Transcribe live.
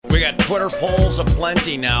got Twitter polls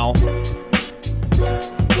aplenty now.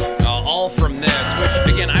 All from this,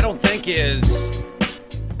 which, again, I don't think is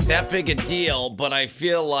that big a deal, but I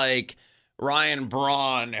feel like Ryan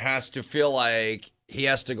Braun has to feel like he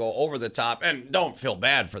has to go over the top. And don't feel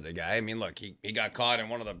bad for the guy. I mean, look, he got caught in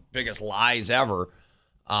one of the biggest lies ever.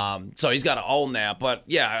 So he's got to own that. But,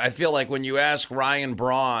 yeah, I feel like when you ask Ryan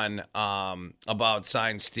Braun about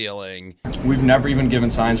sign stealing. We've never even given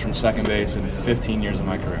signs from second base in 15 years of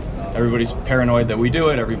my career. Everybody's paranoid that we do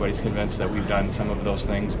it. Everybody's convinced that we've done some of those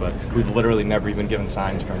things. But we've literally never even given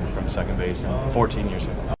signs from second base in 14 years.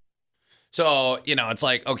 So, it's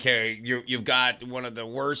like, okay, you've got one of the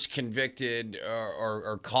worst convicted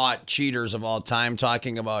or caught cheaters of all time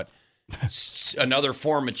talking about another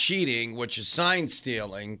form of cheating, which is sign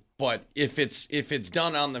stealing. But if it's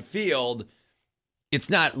done on the field, it's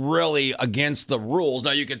not really against the rules.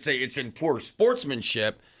 Now, you could say it's in poor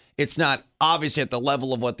sportsmanship. It's not obviously at the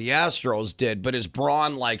level of what the Astros did, but is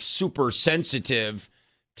Braun like super sensitive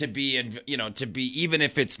to be, even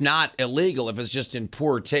if it's not illegal, if it's just in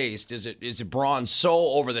poor taste, is it Braun so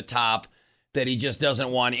over the top that he just doesn't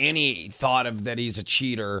want any thought of that he's a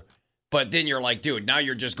cheater? But then you're like, dude, now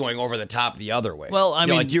you're just going over the top the other way. Well, I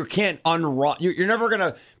mean, like you can't unwrong. You're never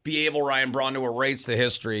gonna be able, Ryan Braun, to erase the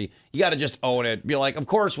history. You got to just own it. Be like, of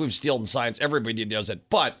course we've stolen signs. Everybody does it,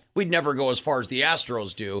 but we'd never go as far as the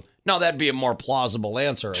Astros do. Now that'd be a more plausible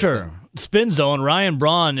answer. Sure. Spin Zone, Ryan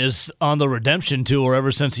Braun is on the redemption tour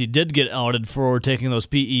ever since he did get outed for taking those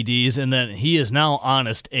PEDs, and then he is now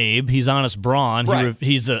Honest Abe. He's Honest Braun. Right.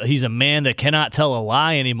 He's a man that cannot tell a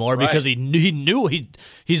lie anymore because he knew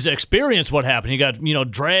he's experienced what happened. He got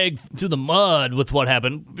dragged through the mud with what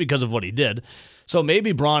happened because of what he did. So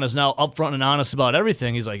maybe Braun is now upfront and honest about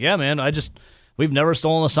everything. He's like, yeah, man, we've never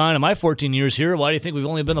stolen a sign in my 14 years here. Why do you think we've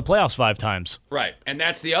only been to the playoffs 5 times? Right, and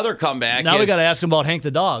that's the other comeback. Now we got to ask him about Hank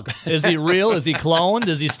the dog. Is he real? Is he cloned?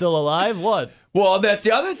 Is he still alive? What? Well, that's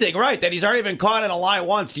the other thing, right, that he's already been caught in a lie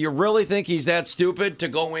once. Do you really think he's that stupid to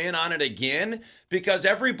go in on it again? Because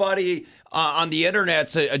everybody on the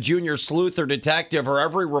internet's a junior sleuth or detective, or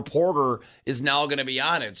every reporter is now going to be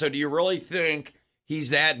on it. So do you really think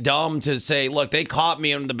he's that dumb to say, look, they caught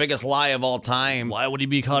me in the biggest lie of all time? Why would he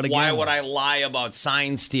be caught again? Why would I lie about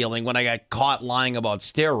sign stealing when I got caught lying about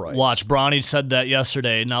steroids? Watch, Bronny said that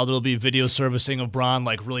yesterday. Now there'll be video servicing of Braun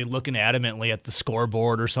like really looking adamantly at the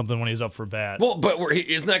scoreboard or something when he's up for bat. Well, but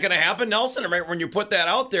isn't that going to happen, Nelson? Right, when you put that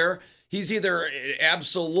out there, he's either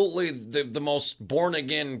absolutely the most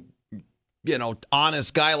born-again,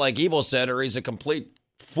 honest guy like Ebo said, or he's a complete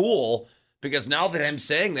fool, because now that I'm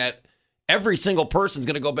saying that, every single person's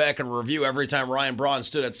going to go back and review every time Ryan Braun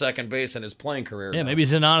stood at second base in his playing career. Yeah, maybe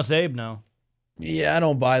he's an Honest Abe now. Yeah, I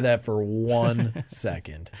don't buy that for 1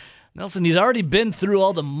 second. Nelson, he's already been through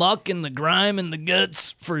all the muck and the grime and the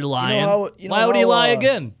guts for lying. Why would he lie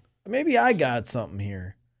again? Maybe I got something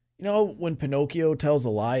here. When Pinocchio tells a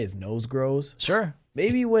lie, his nose grows? Sure.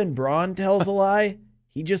 Maybe when Braun tells a lie,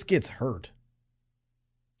 he just gets hurt.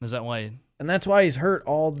 Is that why? And that's why he's hurt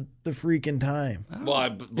all the freaking time.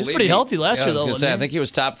 Well, he's pretty healthy last year, though. I think he was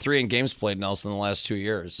top 3 in games played, Nelson, in the last 2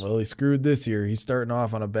 years. Well, he screwed this year. He's starting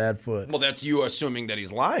off on a bad foot. Well, that's you assuming that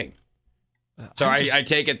he's lying. So I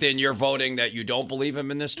take it then you're voting that you don't believe him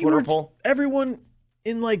in this Twitter poll? Everyone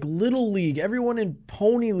in Little League, everyone in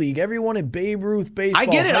Pony League, everyone in Babe Ruth baseball. I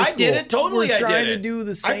get it. High I school, did it. Totally, we're I did it. trying to do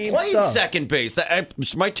the same I played stuff. second base.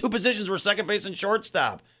 My 2 positions were second base and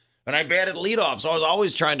shortstop. And I batted leadoff, so I was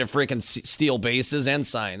always trying to freaking steal bases and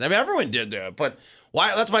signs. I mean, everyone did that. But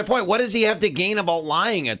why? That's my point. What does he have to gain about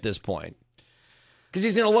lying at this point? Because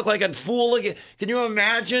he's going to look like a fool again. Can you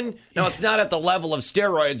imagine? Now, it's not at the level of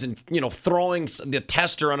steroids and, throwing the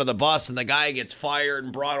tester under the bus and the guy gets fired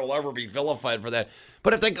and Braun will ever be vilified for that.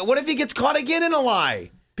 But what if he gets caught again in a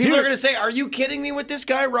lie? People are going to say, are you kidding me with this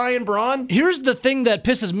guy, Ryan Braun? Here's the thing that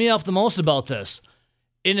pisses me off the most about this.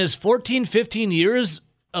 In his 14, 15 years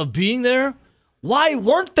of being there, why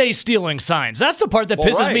weren't they stealing signs? That's the part that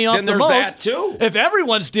pisses me off then the there's most. That too. If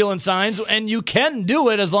everyone's stealing signs and you can do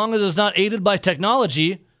it as long as it's not aided by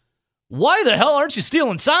technology, why the hell aren't you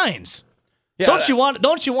stealing signs? Yeah,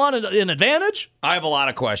 don't you want an advantage? I have a lot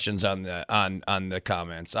of questions on the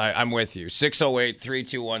comments. I'm with you.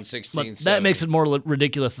 608-321-1670. That makes it more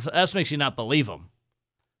ridiculous. That makes you not believe them.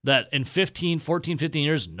 That in 14, 15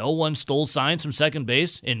 years, no one stole signs from second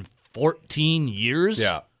base in 14 years?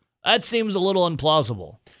 Yeah. That seems a little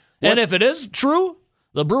implausible. And if it is true,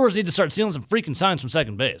 the Brewers need to start stealing some freaking signs from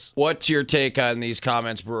second base. What's your take on these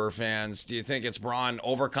comments, Brewer fans? Do you think it's Braun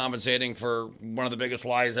overcompensating for one of the biggest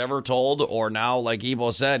lies ever told? Or now, like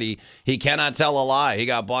Ebo said, he cannot tell a lie. He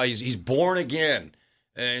got bought. He's born again.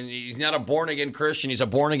 And he's not a born-again Christian. He's a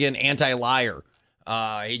born-again anti-liar.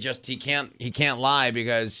 He can't lie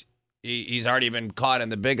because he's already been caught in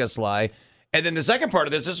the biggest lie. And then the second part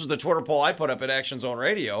of this was the Twitter poll I put up at Action Zone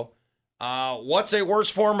Radio. What's a worse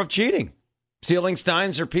form of cheating? Stealing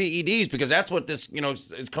steins or PEDs? Because that's what this,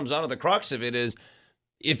 it comes down to the crux of it is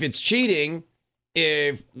if it's cheating,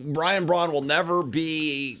 if Ryan Braun will never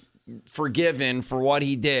be forgiven for what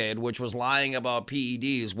he did, which was lying about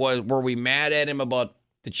PEDs. Were we mad at him about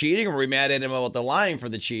the cheating, or were we mad at him about the lying for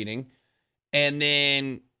the cheating? And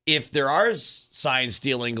then if there are sign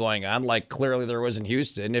stealing going on, like clearly there was in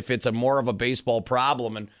Houston, if it's more of a baseball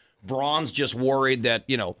problem and Braun's just worried that,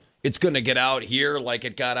 it's going to get out here like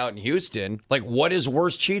it got out in Houston, like what is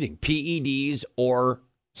worse cheating, PEDs or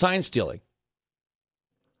sign stealing?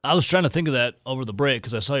 I was trying to think of that over the break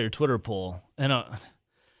because I saw your Twitter poll. And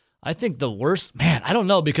I think the worst, I don't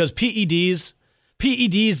know, because PEDs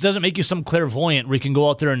doesn't make you some clairvoyant where you can go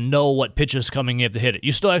out there and know what pitch is coming, you have to hit it.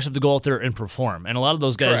 You still actually have to go out there and perform. And a lot of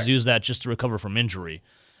those guys use that just to recover from injury.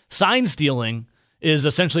 Sign stealing is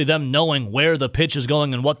essentially them knowing where the pitch is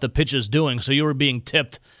going and what the pitch is doing, so you were being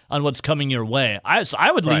tipped on what's coming your way.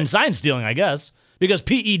 I would lean sign stealing, I guess, because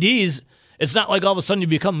PEDs, it's not like all of a sudden you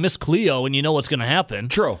become Miss Cleo and you know what's going to happen.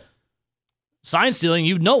 True. Sign stealing,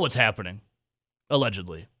 you know what's happening,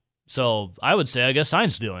 allegedly. So I would say, I guess, sign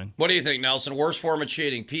stealing. What do you think, Nelson? Worst form of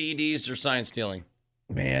cheating, PEDs or sign stealing?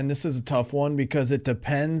 Man, this is a tough one because it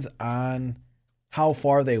depends on how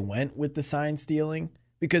far they went with the sign stealing.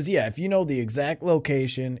 Because, if you know the exact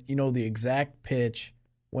location, you know the exact pitch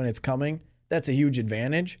when it's coming, that's a huge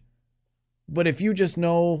advantage. But if you just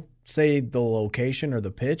know, say, the location or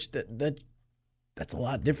the pitch, that's a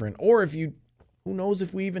lot different. Or if who knows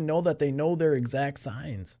if we even know that they know their exact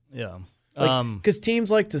signs. Yeah. Because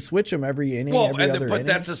teams like to switch them every inning, every other inning.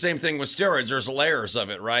 That's the same thing with steroids. There's layers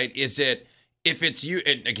of it, right? If it's you,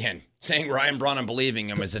 and again, saying Ryan Braun and believing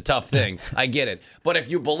him is a tough thing. I get it. But if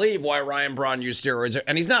you believe why Ryan Braun used steroids,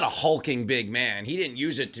 and he's not a hulking big man, he didn't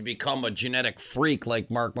use it to become a genetic freak like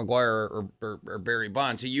Mark McGwire or Barry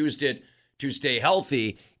Bonds. He used it to stay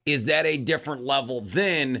healthy. Is that a different level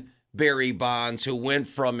than Barry Bonds, who went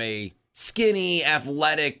from a skinny,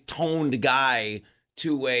 athletic, toned guy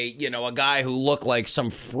to a guy who looked like some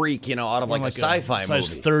freak, out of like a sci-fi movie.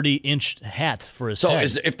 Size 30-inch hat for his head.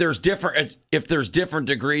 So if there's different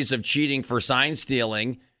degrees of cheating for sign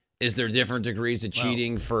stealing, is there different degrees of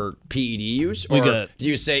cheating for PED use? Or do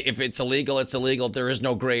you say if it's illegal, it's illegal, there is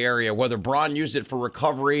no gray area? Whether Braun used it for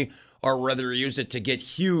recovery or whether he used it to get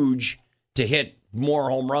huge, to hit more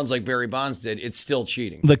home runs like Barry Bonds did, it's still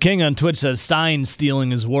cheating. The King on Twitch says sign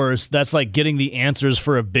stealing is worse. That's like getting the answers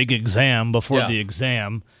for a big exam before the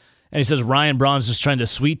exam. And he says Ryan Braun's just trying to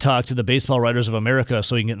sweet talk to the Baseball Writers of America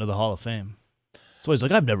so he can get into the Hall of Fame. So he's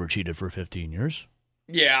like, I've never cheated for 15 years.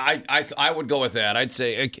 Yeah, I would go with that. I'd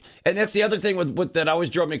say, and that's the other thing with that always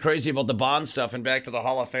drove me crazy about the Bond stuff and back to the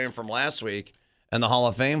Hall of Fame from last week and the Hall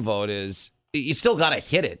of Fame vote is, you still got to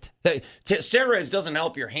hit it. Steroids doesn't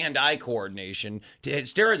help your hand-eye coordination.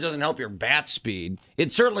 Steroids doesn't help your bat speed.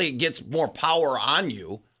 It certainly gets more power on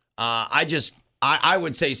you. I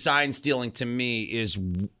would say sign stealing to me is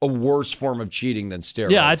a worse form of cheating than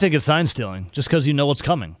steroids. Yeah, I think it's sign stealing just because you know what's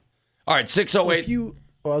coming. All right, 608.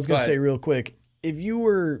 I was going to say real quick, if you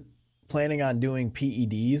were planning on doing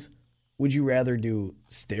PEDs, would you rather do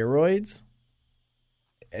steroids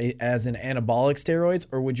as in anabolic steroids,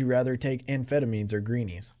 or would you rather take amphetamines or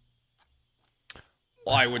greenies?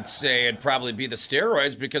 Well, I would say it'd probably be the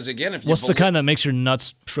steroids because, again, if you What's the kind that makes your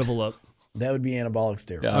nuts shrivel up? That would be anabolic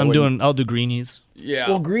steroids. Yeah, I'll do greenies. Yeah.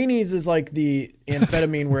 Well, greenies is like the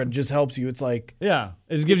amphetamine where it just helps you. It's like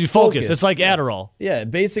it gives you focus. It's like Adderall. Yeah,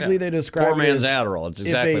 basically they describe poor man's it as Adderall. It's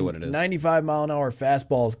exactly what it is. 95-mile-an-hour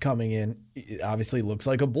fastball is coming in, it obviously looks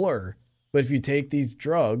like a blur. But if you take these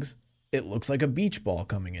drugs, it looks like a beach ball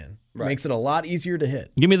coming in. Right. Makes it a lot easier to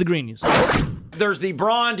hit. Give me the greenies. There's the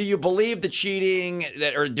Braun, do you believe the cheating,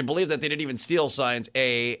 or do you believe that they didn't even steal signs,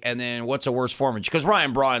 A, and then what's a worse form? Because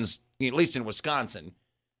Ryan Braun's, at least in Wisconsin,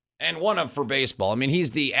 and one of for baseball. I mean,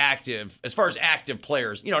 he's the active, as far as active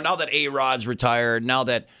players, now that A-Rod's retired, now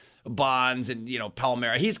that Bonds and,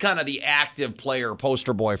 Palmeiro, he's kind of the active player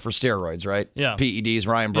poster boy for steroids, right? Yeah. PEDs,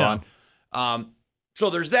 Ryan Braun. Yeah. So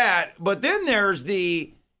there's that, but then there's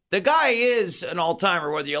the guy is an all-timer,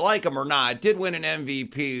 whether you like him or not, did win an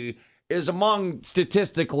MVP, is among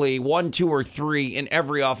statistically 1, 2, or 3 in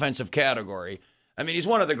every offensive category. I mean, he's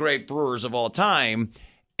one of the great Brewers of all time,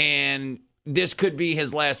 and this could be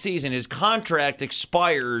his last season. His contract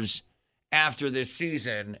expires after this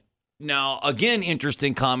season. Now, again,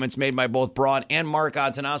 interesting comments made by both Braun and Mark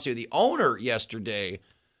Attanasio, the owner, yesterday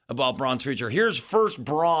about Braun's future. Here's first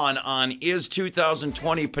Braun on, is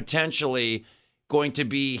 2020 potentially going to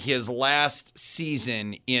be his last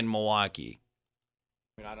season in Milwaukee?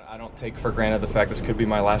 I don't take for granted the fact this could be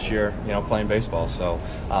my last year, playing baseball. So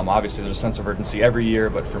obviously there's a sense of urgency every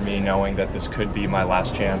year, but for me, knowing that this could be my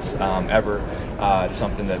last chance ever, it's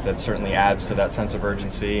something that certainly adds to that sense of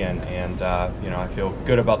urgency. And I feel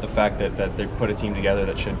good about the fact that they put a team together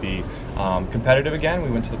that should be competitive again.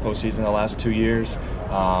 We went to the postseason the last 2 years.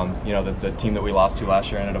 The team that we lost to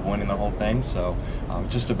last year ended up winning the whole thing. So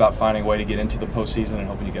just about finding a way to get into the postseason and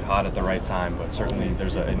hoping to get hot at the right time. But certainly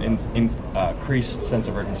there's an increased sense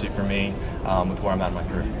of urgency for me with where I'm at in my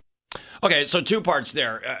career. Okay, so two parts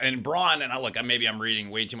there. And Braun, and look, maybe I'm reading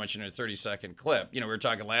way too much in a 30-second clip. We were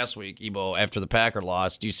talking last week, Ebo, after the Packer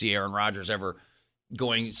loss, do you see Aaron Rodgers ever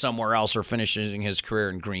going somewhere else or finishing his career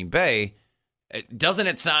in Green Bay? Doesn't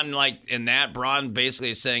it sound like in that Braun basically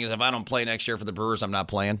is saying, if I don't play next year for the Brewers, I'm not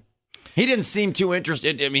playing? He didn't seem too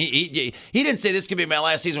interested. I mean, he didn't say this could be my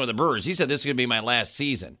last season with the Brewers. He said this could be my last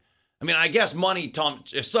season. I mean, I guess money, Tom,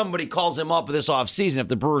 if somebody calls him up this offseason, if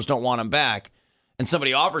the Brewers don't want him back, and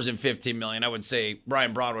somebody offers him $15 million, I would say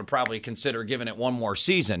Ryan Braun would probably consider giving it one more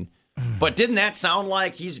season. But didn't that sound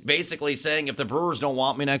like he's basically saying, if the Brewers don't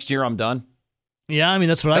want me next year, I'm done? Yeah, I mean,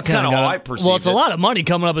 that's what I kind of how I perceive it. Well, it's a lot of money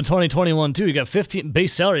coming up in 2021, too. You got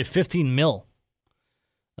base salary, $15 million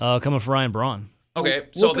coming for Ryan Braun. Okay,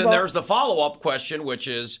 so then there's the follow-up question, which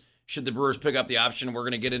is, should the Brewers pick up the option? We're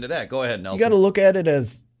going to get into that. Go ahead, Nelson. You got to look at it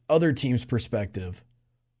as other teams' perspective.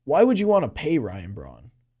 Why would you want to pay Ryan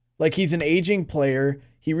Braun? Like, he's an aging player.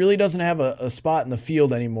 He really doesn't have a spot in the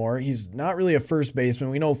field anymore. He's not really a first baseman.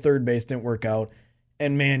 We know third base didn't work out.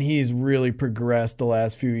 And, man, he's really progressed the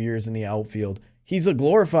last few years in the outfield. He's a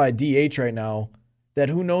glorified DH right now that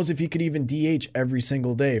who knows if he could even DH every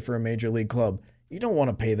single day for a major league club. You don't want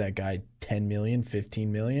to pay that guy $10 million, $15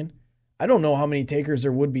 million. I don't know how many takers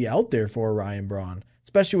there would be out there for Ryan Braun,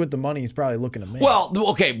 especially with the money he's probably looking to make. Well,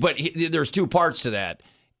 okay, but there's two parts to that.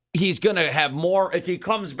 He's going to have more. If he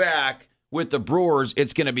comes back with the Brewers,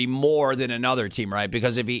 it's going to be more than another team, right?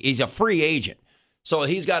 Because if he's a free agent. So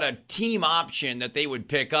he's got a team option that they would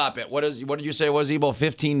pick up at, what did you say it was, Ebo,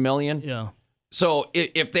 $15 million? Yeah. So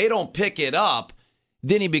if they don't pick it up,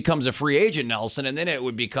 then he becomes a free agent, Nelson, and then it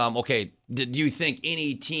would become, okay, do you think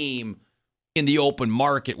any team in the open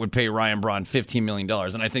market would pay Ryan Braun $15 million?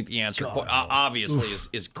 And I think the answer, obviously,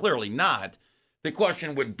 is clearly not. The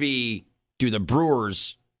question would be, do the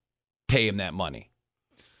Brewers pay him that money?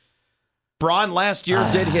 Braun last year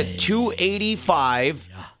did hit 285.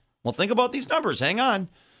 Yeah. Well, think about these numbers. Hang on.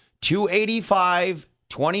 285,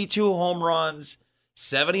 22 home runs,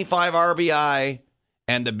 75 RBI,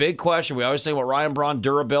 and the big question, we always say about Ryan Braun,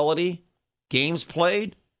 durability, games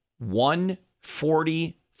played,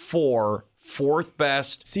 144, fourth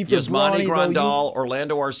best. Yasmani Grandal,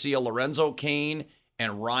 Orlando Arcia, Lorenzo Cain,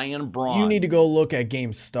 and Ryan Braun. You need to go look at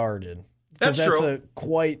games started. That's true. That's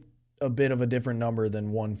quite a bit of a different number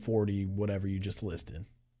than 140, whatever you just listed.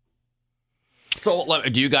 So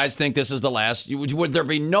do you guys think this is the last? Would there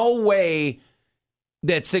be no way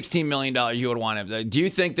that $16 million you would want him? Do you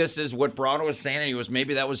think this is what Braun was saying?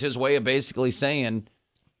 Maybe that was his way of basically saying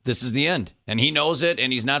this is the end, and he knows it,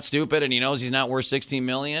 and he's not stupid, and he knows he's not worth $16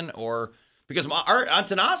 million. Or because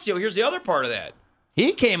Antanasio, here's the other part of that.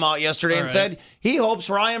 He came out yesterday and said he hopes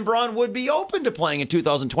Ryan Braun would be open to playing in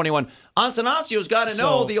 2021. Antanasio's got to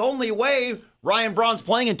know the only way Ryan Braun's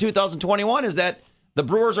playing in 2021 is that the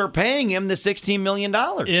Brewers are paying him the $16 million.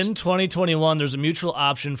 In 2021, there's a mutual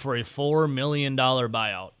option for a $4 million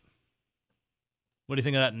buyout. What do you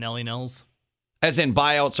think of that, Nelly Nels? As in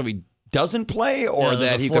buyout so he doesn't play, or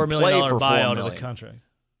that he could play for $4 million? Of the contract.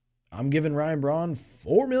 I'm giving Ryan Braun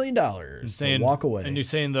 $4 million to walk away. And you're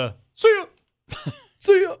saying see ya.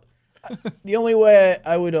 See ya. The only way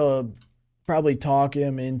I would probably talk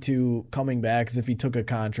him into coming back is if he took a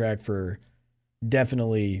contract for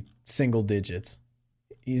definitely single digits.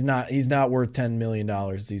 He's not worth $10 million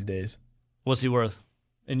these days. What's he worth,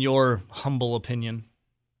 in your humble opinion?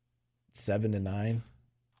 7 to 9.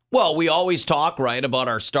 Well, we always talk, right, about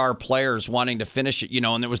our star players wanting to finish it,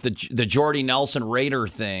 and there was the Jordy Nelson Raider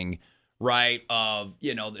thing, right, of,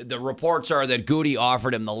 the reports are that Goody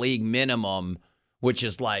offered him the league minimum, which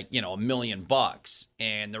is like, $1 million,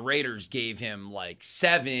 and the Raiders gave him like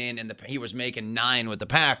 7, and he was making 9 with the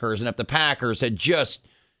Packers, and if the Packers had just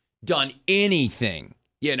done anything,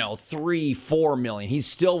 $3-4 million, he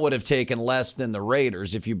still would have taken less than the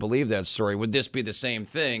Raiders, if you believe that story. Would this be the same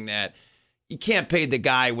thing, that you can't pay the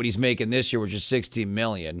guy what he's making this year, which is $16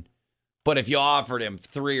 million, but if you offered him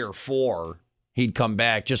 3 or 4, he'd come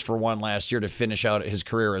back just for one last year to finish out his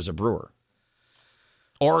career as a Brewer?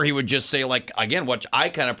 Or he would just say, like, again, what I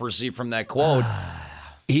kind of perceive from that quote,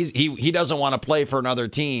 he doesn't want to play for another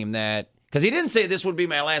team because he didn't say this would be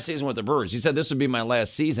my last season with the Brewers. He said this would be my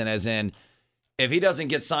last season, as in, if he doesn't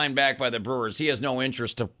get signed back by the Brewers, he has no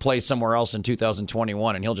interest to play somewhere else in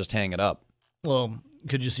 2021, and he'll just hang it up. Well,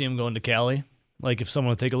 could you see him going to Cali? Like if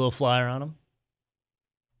someone would take a little flyer on him?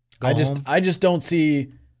 I just don't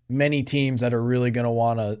see many teams that are really going to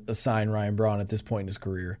want to sign Ryan Braun at this point in his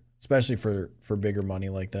career, especially for bigger money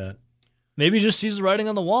like that. Maybe he just sees the writing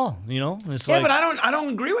on the wall, It's but I don't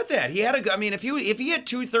agree with that. He had if he had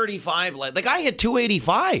 235, the guy had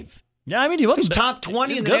 285. Yeah, he was top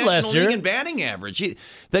 20 in the National League in batting average.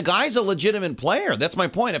 The guy's a legitimate player. That's my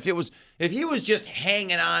point. If he was just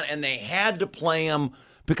hanging on and they had to play him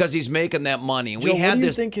because he's making that money. Joe, what do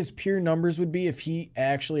you think his pure numbers would be if he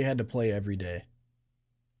actually had to play every day?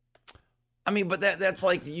 I mean, but that's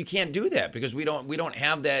like you can't do that because we don't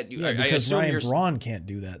have that. Yeah, because Ryan Braun can't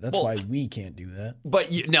do that. That's why we can't do that.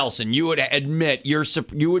 But Nelson, you would admit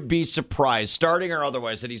you would be surprised, starting or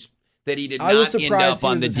otherwise, that he did not end up on the DL. I was surprised he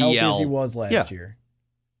was as healthy as he was last year.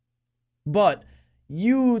 But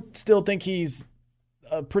you still think he's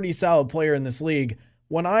a pretty solid player in this league.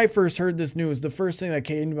 When I first heard this news, the first thing that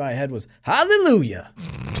came to my head was, hallelujah.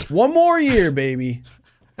 One more year, baby.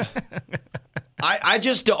 I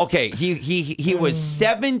just okay. He was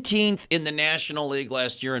 17th in the National League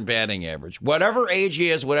last year in batting average. Whatever age he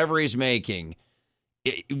is, whatever he's making,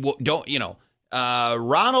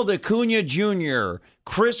 Ronald Acuna Jr.,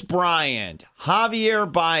 Chris Bryant,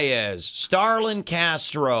 Javier Baez, Starlin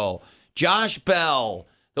Castro, Josh Bell.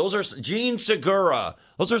 Those are Gene Segura.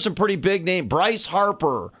 Those are some pretty big names. Bryce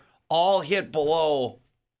Harper all hit below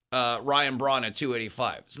Ryan Braun at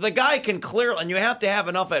 285. So the guy can clear, and you have to have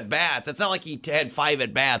enough at bats. It's not like he had 5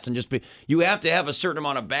 at bats and you have to have a certain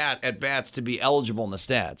amount of at bats to be eligible in the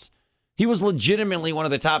stats. He was legitimately one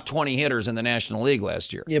of the top 20 hitters in the National League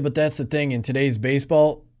last year. Yeah, but that's the thing. In today's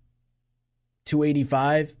baseball,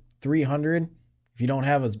 285, 300, if you don't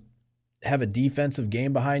have a defensive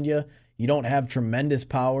game behind you, you don't have tremendous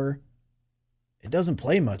power, it doesn't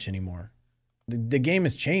play much anymore. The game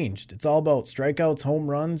has changed. It's all about strikeouts, home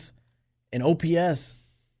runs, and OPS.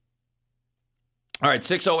 All right,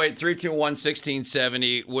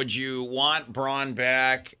 608-321-1670. Would you want Braun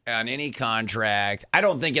back on any contract? I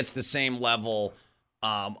don't think it's the same level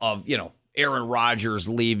of, Aaron Rodgers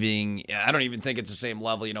leaving. I don't even think it's the same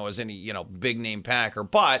level, as any, big name Packer.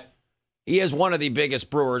 But he is one of the biggest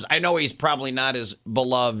Brewers. I know he's probably not as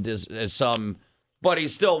beloved as some, but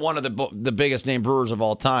he's still one of the biggest name Brewers of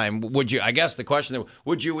all time. I guess the question,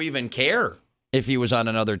 would you even care if he was on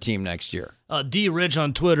another team next year? D. Rich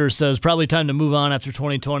on Twitter says, probably time to move on after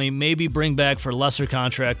 2020. Maybe bring back for lesser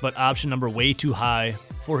contract, but option number way too high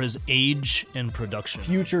for his age and production.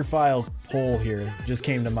 Future file poll here just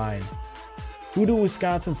came to mind. Who do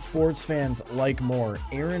Wisconsin sports fans like more,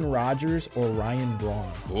 Aaron Rodgers or Ryan Braun?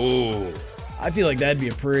 Ooh. I feel like that'd be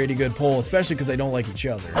a pretty good poll, especially because they don't like each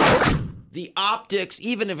other. The optics,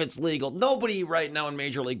 even if it's legal, nobody right now in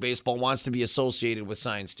Major League Baseball wants to be associated with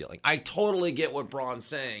sign stealing. I totally get what Braun's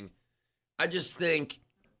saying. I just think,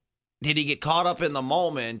 did he get caught up in the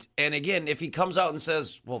moment? And again, if he comes out and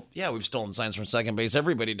says, well, yeah, we've stolen signs from second base,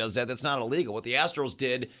 everybody does that. That's not illegal. What the Astros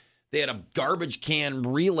did, they had a garbage can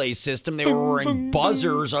relay system. They were wearing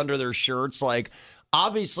buzzers under their shirts.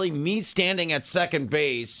 Obviously, me standing at second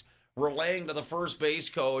base, relaying to the first base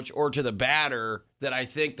coach or to the batter that I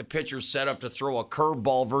think the pitcher's set up to throw a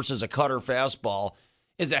curveball versus a cutter fastball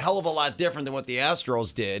is a hell of a lot different than what the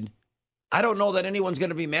Astros did. I don't know that anyone's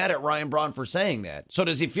going to be mad at Ryan Braun for saying that. So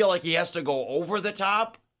does he feel like he has to go over the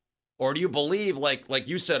top? Or do you believe, like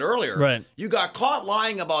you said earlier, right, you got caught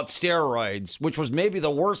lying about steroids, which was maybe the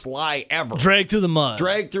worst lie ever. Dragged through the mud.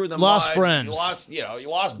 Lost friends. You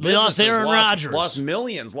lost businesses. Lost Aaron Rodgers. Lost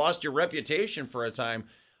millions. Lost your reputation for a time.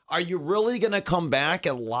 Are you really going to come back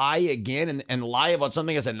and lie again and lie about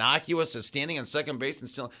something as innocuous as standing on second base and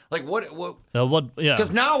still what? Yeah.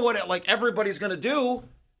 Because now what everybody's going to do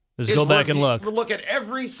is go back and look at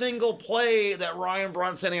every single play that Ryan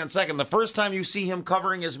Braun's standing on second. The first time you see him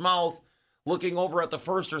covering his mouth, looking over at the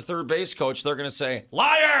first or third base coach, they're going to say,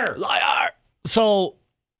 liar, liar. So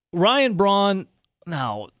Ryan Braun,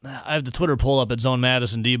 now I have the Twitter poll up at Zone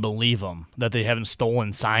Madison. Do you believe him that they haven't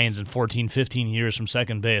stolen signs in 14, 15 years from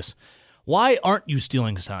second base? Why aren't you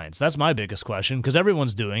stealing signs? That's my biggest question, because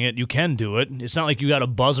everyone's doing it. You can do it. It's not like you got a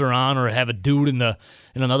buzzer on or have a dude in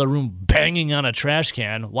another room banging on a trash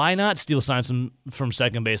can. Why not steal signs from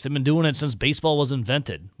second base? They've been doing it since baseball was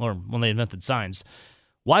invented, or when they invented signs.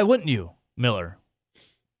 Why wouldn't you, Miller?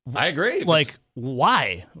 I agree.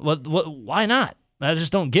 Why? Why not? I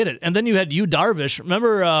just don't get it. And then you had Yu Darvish.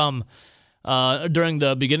 Remember during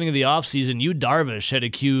the beginning of the offseason, Yu Darvish had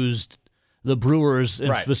accused the Brewers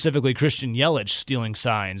and specifically Christian Yelich stealing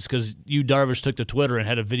signs because Yu Darvish took to Twitter and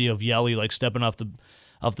had a video of Yelich like stepping off the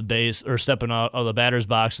base or stepping out of the batter's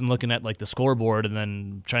box and looking at like the scoreboard and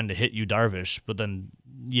then trying to hit Yu Darvish. But then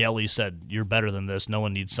Yelich said, "You're better than this. No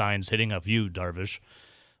one needs signs hitting off you, Darvish."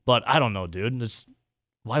 But I don't know, dude.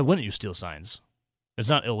 Why wouldn't you steal signs? It's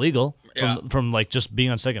not illegal from like just being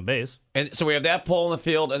on second base. And so we have that poll in the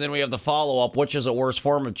field, and then we have the follow-up. Which is a worse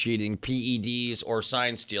form of cheating, PEDs or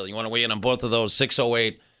sign stealing? You want to weigh in on both of those?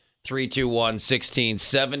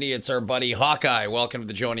 608-321-1670. It's our buddy Hawkeye. Welcome to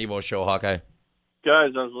the Joe and Evo Show, Hawkeye.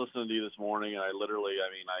 Guys, I was listening to you this morning, and I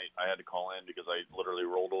had to call in because I literally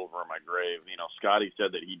rolled over in my grave. You know, Scotty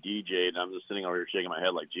said that he DJ'd, and I'm just sitting over here shaking my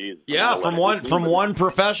head like, Jesus. Yeah, from one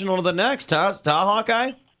professional to the next, huh,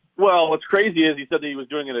 Hawkeye? Well, what's crazy is he said that he was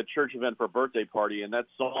doing it at a church event for a birthday party, and that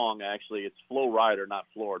song actually it's Flo Rida, not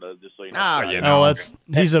Florida. Just so you know. Oh, you know,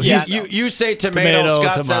 you say tomato,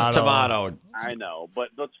 Scott says tomato. I know, but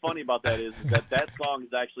what's funny about that is that song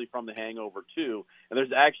is actually from The Hangover too, and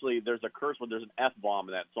there's a curse word. There's an F-bomb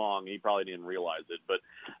in that song. He probably didn't realize it, but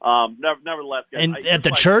nevertheless, guys, and at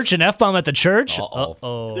the church, an F-bomb at the church.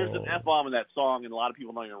 There's an F-bomb in that song, and a lot of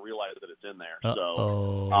people don't even realize that it's in there.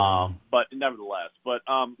 So, but nevertheless,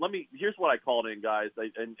 here's what I called in, guys,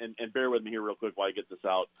 and bear with me here real quick while I get this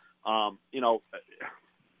out. You know.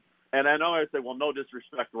 And I know I say, well, no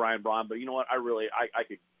disrespect to Ryan Braun, but you know what? I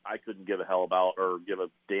couldn't give a hell about or give a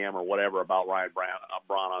damn or whatever about Ryan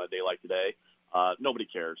Braun on a day like today. Nobody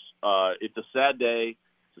cares. It's a sad day.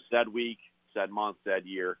 It's a sad week, sad month, sad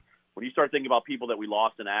year. When you start thinking about people that we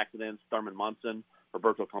lost in accidents, Thurman Munson,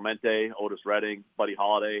 Roberto Clemente, Otis Redding, Buddy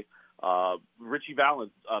Holiday, Richie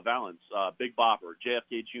Valens, Big Bopper,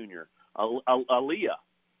 JFK Jr., Aaliyah,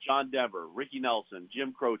 John Denver, Ricky Nelson,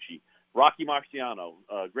 Jim Croce, Rocky Marciano,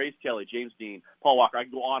 Grace Kelly, James Dean, Paul Walker. I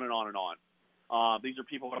can go on and on and on. These are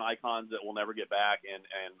people and icons that will never get back, and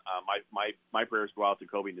my prayers go out to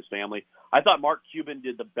Kobe and his family. I thought Mark Cuban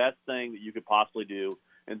did the best thing that you could possibly do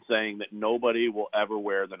in saying that nobody will ever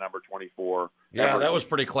wear the number 24. Yeah, that was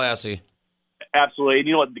pretty classy. Absolutely. And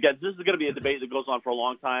you know what, guys, this is going to be a debate that goes on for a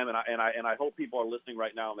long time, and I hope people are listening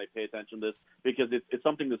right now and they pay attention to this because it's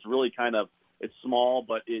something that's really it's small,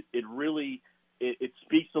 but it really it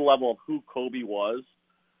speaks to the level of who Kobe was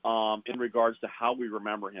in regards to how we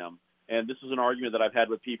remember him. And this is an argument that I've had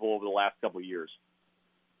with people over the last couple of years.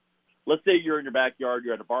 Let's say you're in your backyard,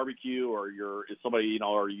 you're at a barbecue, or it's somebody, you know,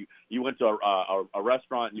 or you went to a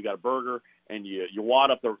restaurant and you got a burger and you wad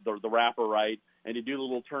up the wrapper, right, and you do the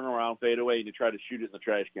little turnaround fadeaway and you try to shoot it in the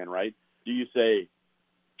trash can, right? Do you say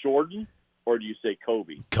Jordan or do you say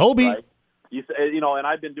Kobe? Kobe. Right? You say, you know, and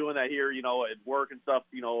I've been doing that here, you know, at work and stuff,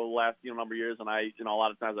 you know, the last number of years, and a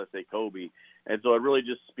lot of times I say Kobe, and so it really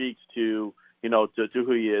just speaks to, you know, to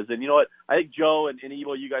who he is. And you know what? I think Joe and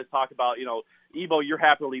Evo, you guys talk about, you know, Evo, you're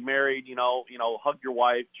happily married, you know, hug your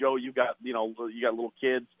wife. Joe, you got little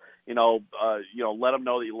kids, you know, let them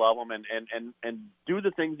know that you love them and do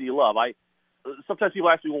the things that you love. Sometimes people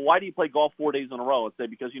ask me, well, why do you play golf 4 days in a row? And say,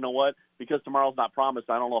 because you know what? Because tomorrow's not promised.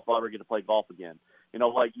 I don't know if I'll ever get to play golf again. You know,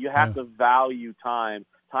 like you have to value time.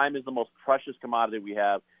 Time is the most precious commodity we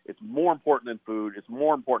have. It's more important than food. It's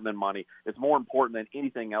more important than money. It's more important than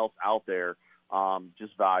anything else out there.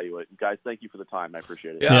 Just value it. Guys, thank you for the time. I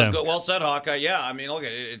appreciate it. Yeah. Well said, Hawkeye. Yeah, I mean, look,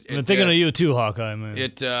 I'm thinking of you too, Hawkeye, man.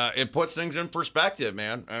 It puts things in perspective,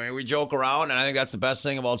 man. I mean, we joke around, and I think that's the best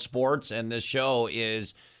thing about sports and this show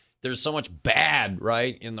is there's so much bad,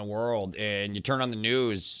 right, in the world, and you turn on the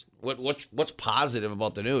news. What's positive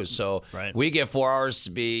about the news? So we get 4 hours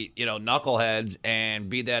to be, you know, knuckleheads and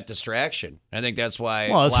be that distraction. I think that's why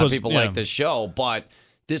a lot of people like this show. But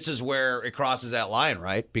this is where it crosses that line,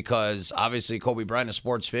 right? Because obviously Kobe Bryant, a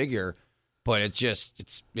sports figure, but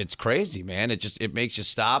it's crazy, man. It makes you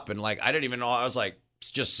stop and like I didn't even know. I was like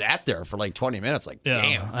just sat there for like 20 minutes, like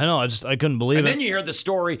damn. I know. I couldn't believe it. And then you hear the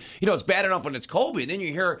story. You know, it's bad enough when it's Kobe. And then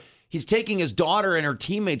you hear. He's taking his daughter and her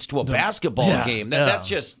teammates to a basketball game. That's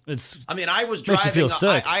just. I mean, I was driving. Feel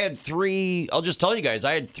sick. I had 3. I'll just tell you guys.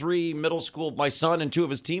 I had 3 middle school. My son and 2 of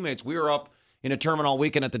his teammates. We were up in a tournament all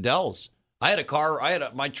weekend at the Dells. I had a car. I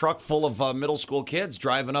had my truck full of middle school kids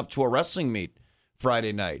driving up to a wrestling meet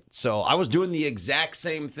Friday night. So I was doing the exact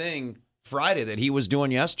same thing Friday that he was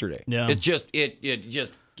doing yesterday. Yeah. It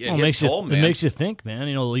hits home, man. It makes you think, man.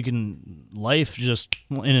 You know, life just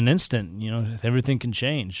in an instant, you know, everything can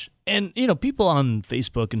change. And, you know, people on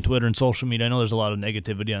Facebook and Twitter and social media, I know there's a lot of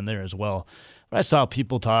negativity on there as well. But I saw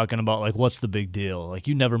people talking about, like, what's the big deal? Like,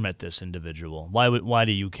 you never met this individual. Why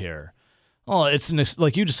do you care? Oh, it's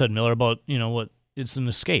like you just said, Miller, about, you know, what it's an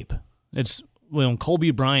escape. It's when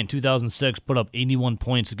Kobe Bryant, 2006, put up 81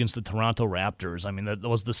 points against the Toronto Raptors. I mean, that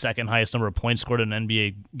was the second highest number of points scored in an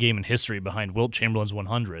NBA game in history behind Wilt Chamberlain's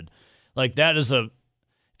 100. Like, that is if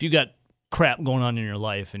you got crap going on in your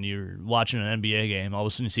life and you're watching an NBA game, all of a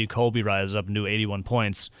sudden you see Kobe rise up and do 81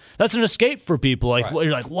 points. That's an escape for people. Like, right.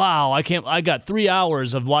 You're like, wow, I got 3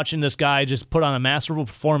 hours of watching this guy just put on a masterful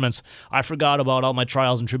performance. I forgot about all my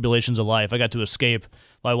trials and tribulations of life. I got to escape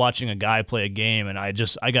by watching a guy play a game, and I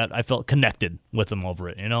felt connected with him over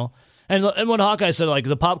it, you know? And when Hawkeye said, like,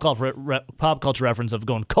 the pop culture reference of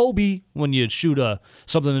going Kobe when you shoot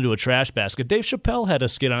something into a trash basket, Dave Chappelle had a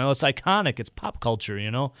skit on it. It's iconic. It's pop culture,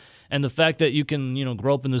 you know? And the fact that you can, you know,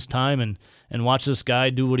 grow up in this time and watch this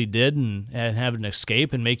guy do what he did and have an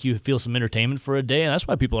escape and make you feel some entertainment for a day, and that's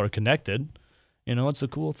why people are connected. You know, it's a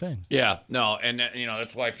cool thing. Yeah, no, and, you know,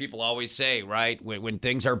 that's why people always say, right, when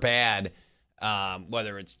things are bad,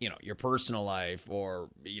 whether it's, you know, your personal life or,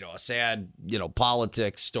 you know, a sad, you know,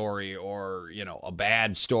 politics story or, you know, a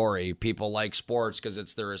bad story, people like sports because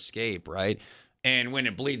it's their escape, right? And when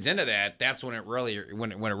it bleeds into that, that's when it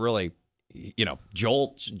really, you know,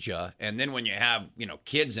 jolts you. And then when you have, you know,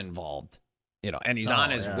 kids involved, you know, and he's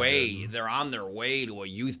on his way, they're on their way to a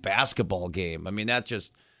youth basketball game. I mean, it's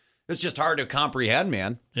just hard to comprehend,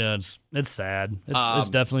 man. Yeah, it's sad. It's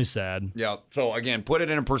definitely sad. Yeah. So again, put it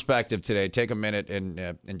in perspective today. Take a minute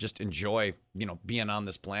and just enjoy, you know, being on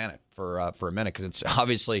this planet for a minute, because it's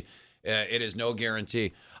obviously it is no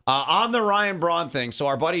guarantee. On the Ryan Braun thing, so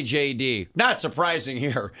our buddy JD, not surprising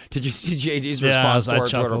here. Did you see JD's response to our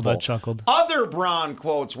Twitter poll? I chuckled. Other Braun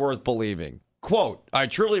quotes worth believing. Quote, I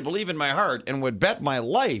truly believe in my heart and would bet my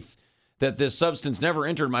life that this substance never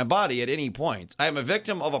entered my body at any point. I am a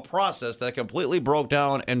victim of a process that completely broke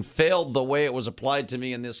down and failed the way it was applied to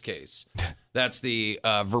me in this case. That's the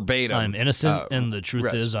verbatim. I'm innocent, and the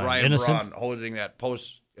truth is I'm Ryan innocent. Braun holding that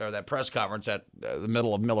that press conference at the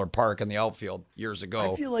middle of Miller Park in the outfield years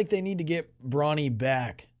ago. I feel like they need to get Bronny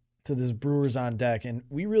back to this Brewers on deck, and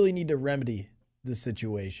we really need to remedy this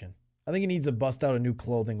situation. I think he needs to bust out a new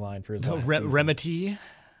clothing line for his last season. Remedy?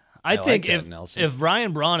 I think like if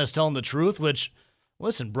Ryan Braun is telling the truth, which,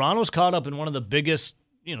 listen, Braun was caught up in one of the biggest,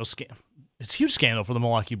 you know, it's a huge scandal for the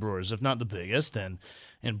Milwaukee Brewers, if not the biggest, and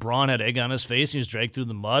Braun had egg on his face and he was dragged through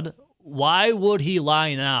the mud. Why would he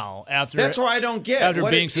lie now after? That's what I don't get. After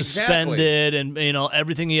being suspended and, you know,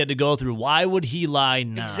 everything he had to go through, why would he lie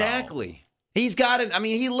now? Exactly. He's got it. I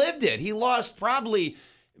mean, he lived it. He lost probably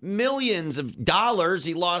millions of dollars.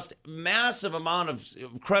 He lost massive amount of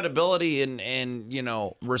credibility and you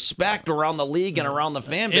know, respect around the league and around the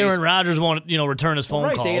fan base. Aaron Rodgers won't, you know, return his phone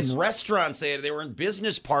calls. They had restaurants. They were in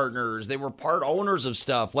business partners. They were part owners of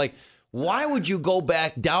stuff. Like, why would you go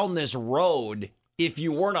back down this road if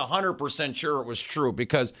you weren't 100% sure it was true?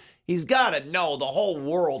 Because he's got to know the whole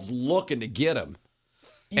world's looking to get him.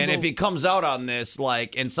 And if he comes out on this,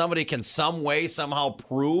 like, and somebody can somehow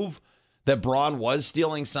prove that Braun was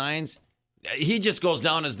stealing signs, he just goes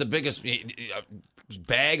down as the biggest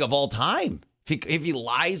bag of all time. If he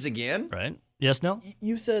lies again. Right. Yes, no?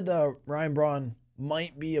 You said Ryan Braun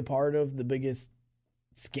might be a part of the biggest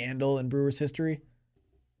scandal in Brewers history.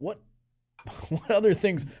 What other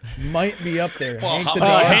things might be up there? Well,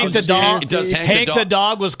 Hank the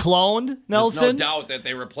dog was cloned, Nelson. There's no doubt that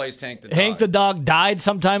they replaced Hank the dog. Hank the dog died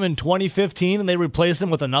sometime in 2015, and they replaced him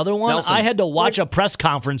with another one. Nelson, I had to watch a press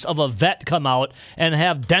conference of a vet come out and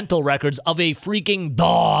have dental records of a freaking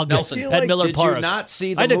dog Nelson, at Miller Park. Did you not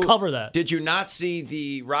see I had to cover that. Did you not see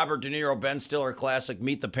the Robert De Niro, Ben Stiller classic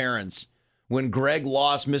Meet the Parents when Greg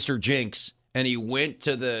lost Mr. Jinx and he went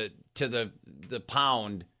to the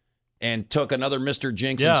pound and took another Mr.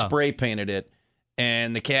 Jinx and spray painted it,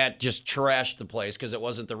 and the cat just trashed the place because it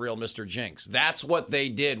wasn't the real Mr. Jinx. That's what they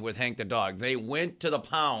did with Hank the dog. They went to the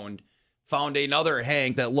pound, found another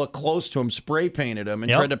Hank that looked close to him, spray painted him,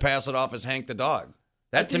 and tried to pass it off as Hank the dog.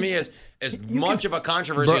 That, to me, is as much of a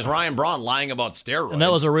controversy as Ryan Braun lying about steroids. And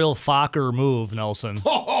that was a real Fokker move, Nelson.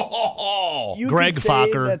 You Greg could say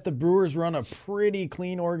Fokker. that the Brewers run a pretty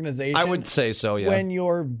clean organization. I would say so, yeah. When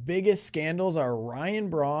your biggest scandals are Ryan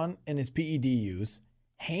Braun and his PED use,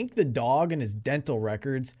 Hank the dog and his dental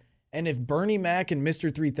records, and if Bernie Mac and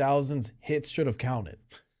Mr. 3000's hits should have counted.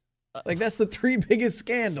 Like, that's the three biggest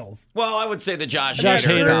scandals. Well, I would say the Josh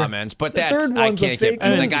Hader comments, but that's, I can't get,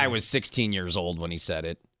 the guy was 16 years old when he said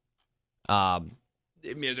it. I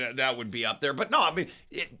mean, that would be up there. But no, I mean,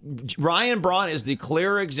 Ryan Braun is the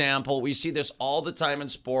clear example. We see this all the time in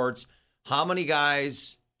sports. How many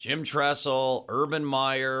guys, Jim Tressel, Urban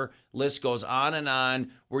Meyer, list goes on and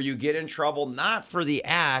on, where you get in trouble not for the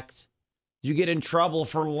act, you get in trouble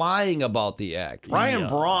for lying about the act. Ryan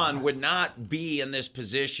Braun would not be in this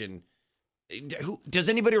position. Does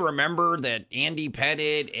anybody remember that Andy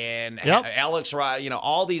Pettit and Alex,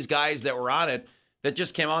 all these guys that were on it that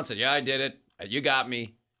just came out and said, yeah, I did it. You got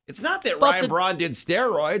me. It's not that Ryan Braun did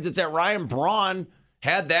steroids. It's that Ryan Braun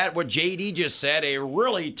had that, what JD just said, a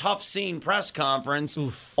really tough scene press conference,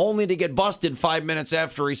 only to get busted 5 minutes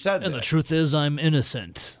after he said that. And the truth is, I'm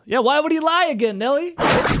innocent. Yeah, why would he lie again, Nelly?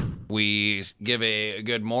 We give a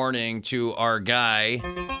good morning to our guy,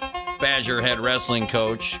 Badger head wrestling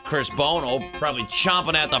coach, Chris Bono, probably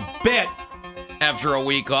chomping at the bit after a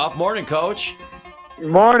week off. Morning, Coach.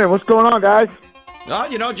 Morning. What's going on, guys?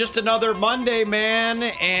 Just another Monday, man,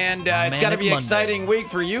 and it's got to be an exciting week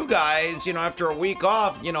for you guys. After a week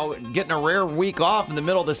off, getting a rare week off in the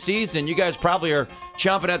middle of the season, you guys probably are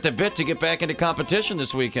chomping at the bit to get back into competition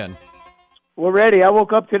this weekend. We're ready. I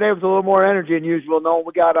woke up today with a little more energy than usual. No,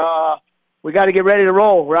 we got to get ready to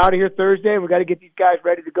roll. We're out of here Thursday. We got to get these guys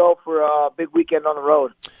ready to go for a big weekend on the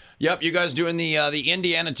road. Yep, you guys doing the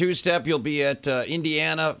Indiana two-step. You'll be at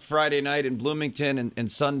Indiana Friday night in Bloomington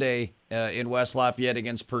and Sunday in West Lafayette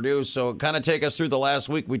against Purdue. So kind of take us through the last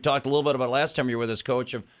week. We talked a little bit about last time you were with us,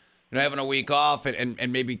 Coach, of having a week off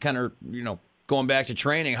and maybe kind of going back to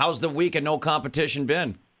training. How's the week and no competition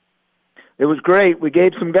been? It was great. We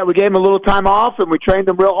gave them a little time off and we trained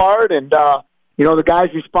them real hard, and the guys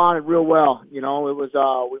responded real well. It was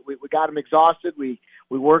we got them exhausted. We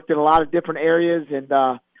worked in a lot of different areas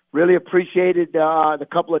and really appreciated the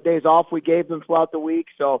couple of days off we gave them throughout the week.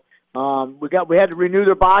 So we had to renew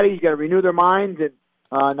their bodies, got to renew their minds,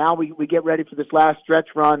 and now we get ready for this last stretch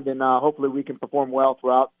run, and hopefully we can perform well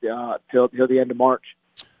throughout till the end of March.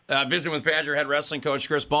 Visiting with Badger head wrestling coach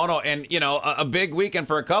Chris Bono, and a big weekend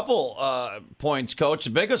for a couple points, Coach. The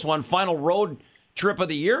biggest one, final road trip of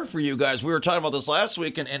the year for you guys. We were talking about this last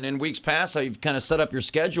week, and in weeks past, how you've kind of set up your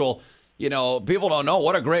schedule. People don't know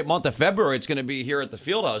what a great month of February it's going to be here at the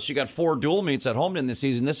Fieldhouse. You got 4 dual meets at home in this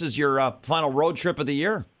season. This is your final road trip of the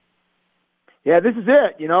year. Yeah, this is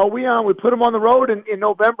it. We put them on the road in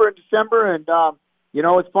November and December, and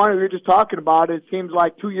it's funny. We were just talking about it. It seems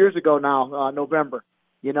like 2 years ago now, November.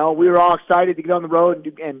 We were all excited to get on the road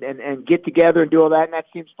and get together and do all that, and that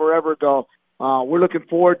seems forever ago. We're looking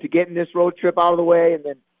forward to getting this road trip out of the way, and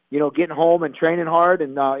then getting home and training hard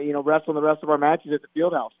and wrestling the rest of our matches at the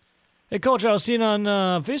Fieldhouse. Hey, Coach, I was seeing on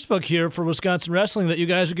Facebook here for Wisconsin Wrestling that you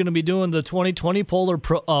guys are going to be doing the 2020 Polar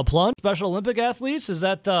Plunge Special Olympic athletes. Is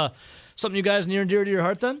that something you guys near and dear to your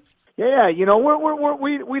heart then? Yeah,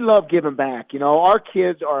 we love giving back. Our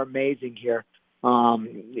kids are amazing here.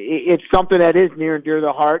 It's something that is near and dear to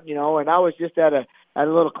the heart. And I was just at a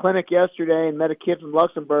little clinic yesterday and met a kid from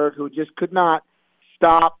Luxembourg who just could not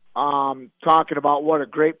stop talking about what a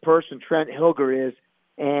great person Trent Hilger is.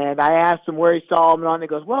 And I asked him where he saw him, and he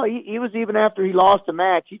goes, well, he was even after he lost a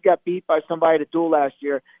match. He got beat by somebody at a duel last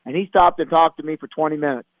year, and he stopped and talked to me for 20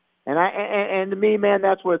 minutes. And to me, man,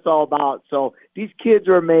 that's what it's all about. So these kids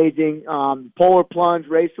are amazing. Polar Plunge,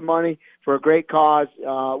 raise some money for a great cause.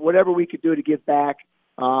 Whatever we could do to give back,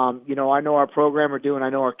 I know our program are doing. I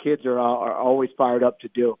know our kids are always fired up to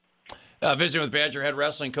do. Visiting with Badger head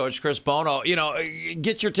wrestling coach Chris Bono.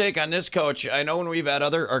 Get your take on this, Coach. I know when we've had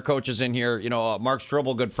our coaches in here, Mark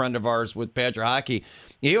Strobel, good friend of ours with Badger hockey,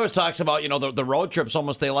 he always talks about, the road trips,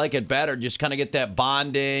 almost they like it better, just kind of get that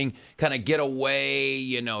bonding, kind of get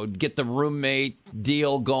away, get the roommate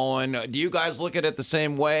deal going. Do you guys look at it the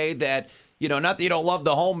same way that, not that you don't love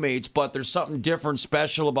the home meets, but there's something different,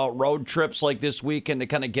 special about road trips like this weekend to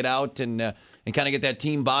kind of get out and kind of get that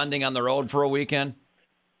team bonding on the road for a weekend?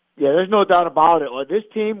 Yeah, there's no doubt about it. This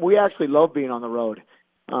team, we actually love being on the road.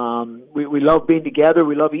 We love being together.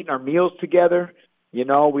 We love eating our meals together. We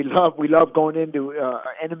love going into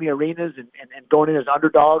enemy arenas and going in as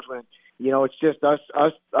underdogs when it's just us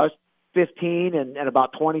 15 and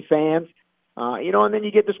about 20 fans. And then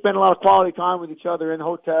you get to spend a lot of quality time with each other in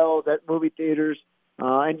hotels, at movie theaters,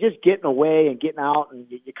 and just getting away and getting out. And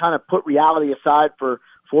you kind of put reality aside for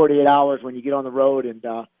 48 hours when you get on the road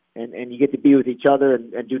and you get to be with each other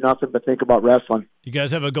and do nothing but think about wrestling. You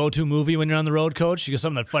guys have a go-to movie when you're on the road, Coach? You got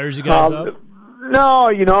something that fires you guys up? No,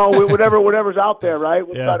 whatever's out there, right?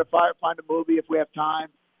 We'll try to find a movie if we have time.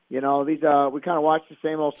 We kind of watch the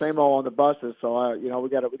same old on the buses. So we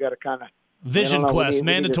got to kind of Vision Quest,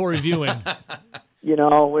 mandatory viewing. we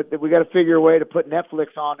got to figure a way to put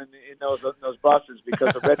Netflix on in those buses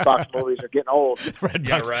because the Redbox movies are getting old. Redbox.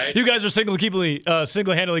 Yeah, right. You guys are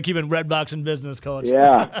single-handedly keeping Redbox in business, Coach.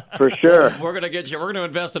 Yeah, for sure. We're gonna get you. We're gonna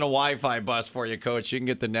invest in a Wi-Fi bus for you, Coach. You can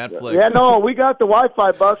get the Netflix. Yeah, no, we got the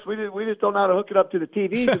Wi-Fi bus. We just don't know how to hook it up to the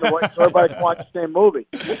TVs in the way so everybody can watch the same movie.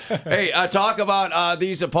 Hey, talk about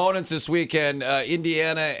these opponents this weekend,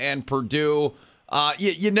 Indiana and Purdue.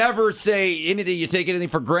 You never say anything, you take anything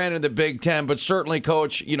for granted in the Big Ten, but certainly,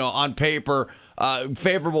 Coach, on paper,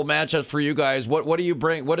 favorable matchup for you guys. What do you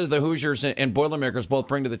bring? What does the Hoosiers and Boilermakers both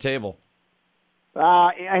bring to the table?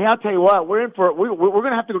 I'll tell you what, we're going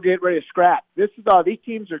to have to go get ready to scrap. These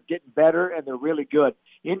teams are getting better and they're really good.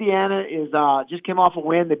 Indiana is just came off a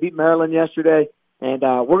win. They beat Maryland yesterday, and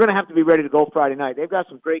we're going to have to be ready to go Friday night. They've got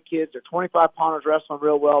some great kids. They're 25-pounders wrestling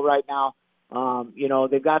real well right now.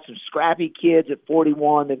 They've got some scrappy kids at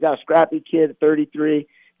 41. They've got a scrappy kid at 33.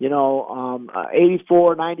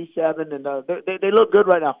 84, 97, and they look good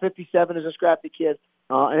right now. 57 is a scrappy kid.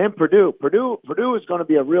 And then Purdue is going to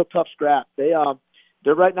be a real tough scrap. They're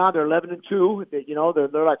right now they're 11-2.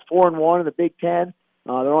 They're like 4-1 in the Big Ten.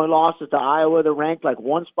 Their only loss is to Iowa. They're ranked like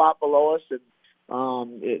one spot below us, and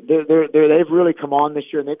they've really come on this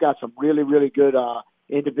year, and they've got some really really good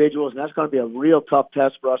individuals, and that's going to be a real tough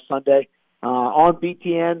test for us Sunday. On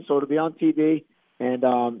BTN, so it'll be on TV, and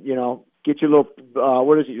get your little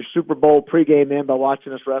your Super Bowl pregame in by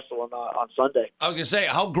watching us wrestle on Sunday. I was gonna say,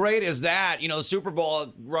 how great is that? The Super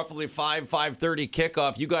Bowl roughly 5:30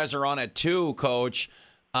 kickoff. You guys are on at 2, Coach.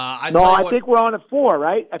 I think we're on at 4,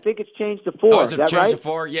 right? I think it's changed to 4. Is that changed right? to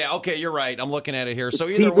 4? Yeah. Okay, you're right. I'm looking at it here. So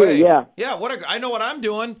it's either TV, way, yeah. I know what I'm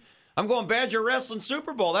doing. I'm going Badger Wrestling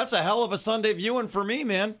Super Bowl. That's a hell of a Sunday viewing for me,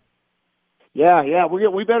 man. Yeah. We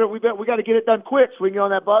got to get it done quick so we can get on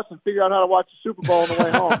that bus and figure out how to watch the Super Bowl on the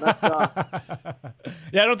way home.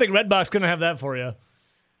 Yeah, I don't think Redbox going to have that for you.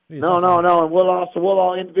 No. And we'll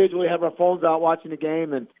all individually have our phones out watching the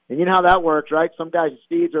game, and you know how that works, right? Some guys'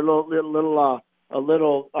 speeds are a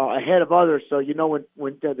little ahead of others, so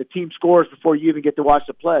when the team scores before you even get to watch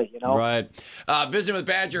the play. Right. Visiting with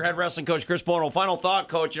Badger head wrestling coach Chris Bono. Final thought,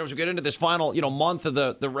 Coach. As we get into this final month of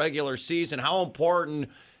the regular season, how important.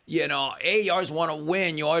 You always want to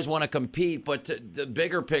win. You always want to compete. But the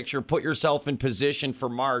bigger picture, put yourself in position for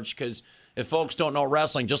March. Because if folks don't know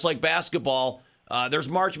wrestling, just like basketball, there's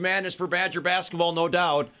March Madness for Badger basketball, no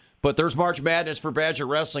doubt. But there's March Madness for Badger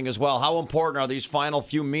wrestling as well. How important are these final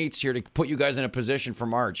few meets here to put you guys in a position for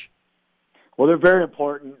March? Well, they're very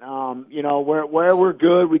important. Where we're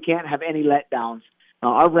good, we can't have any letdowns.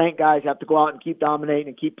 Our ranked guys have to go out and keep dominating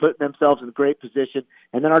and keep putting themselves in a great position.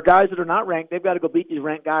 And then our guys that are not ranked, they've got to go beat these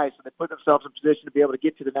ranked guys, so they put themselves in position to be able to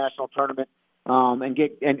get to the national tournament and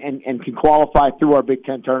can qualify through our Big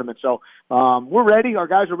Ten tournament. So we're ready. Our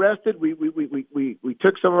guys are rested. We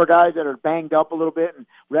took some of our guys that are banged up a little bit and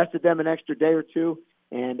rested them an extra day or two.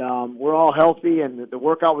 And we're all healthy, and the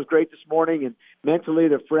workout was great this morning. And mentally,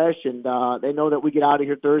 they're fresh, and they know that we get out of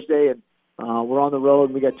here Thursday, and we're on the road,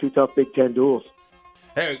 and we got 2 tough Big Ten duels.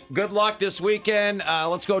 Hey, good luck this weekend.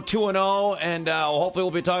 Let's go 2-0, and hopefully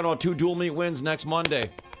we'll be talking about 2 dual meet wins next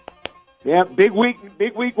Monday. Yeah, big week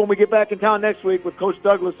when we get back in town next week with Coach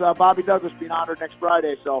Douglas, Bobby Douglas being honored next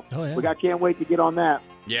Friday. So can't wait to get on that.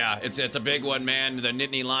 Yeah, it's a big one, man. The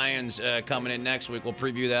Nittany Lions coming in next week. We'll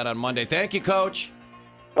preview that on Monday. Thank you, Coach.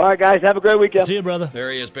 All right, guys, have a great weekend. See you, brother.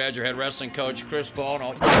 There he is, Badger head wrestling coach Chris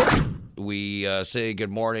Bono. We say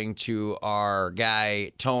good morning to our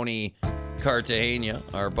guy, Tony Cartagena,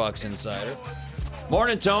 our Bucks insider.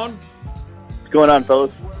 Morning, Tone. What's going on,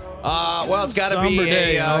 fellas? Well, it's got to be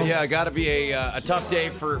day, a tough day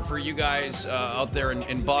for you guys out there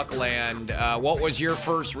in Buckland. What was your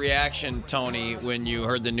first reaction, Tony, when you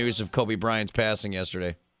heard the news of Kobe Bryant's passing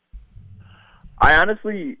yesterday? I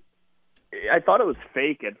thought it was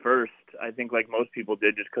fake at first. I think like most people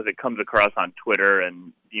did, just because it comes across on Twitter,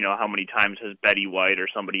 and how many times has Betty White or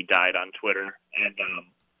somebody died on Twitter. And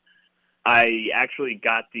I actually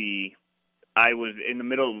I was in the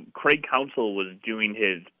middle. Craig Counsell was doing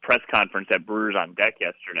his press conference at Brewers on Deck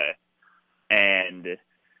yesterday, and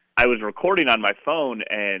I was recording on my phone,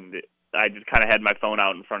 and I just kind of had my phone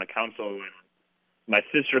out in front of Counsell, and my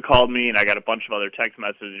sister called me, and I got a bunch of other text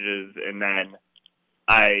messages, and then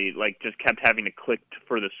I just kept having to click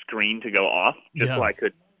for the screen to go off so I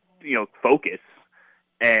could, focus.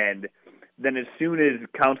 And then as soon as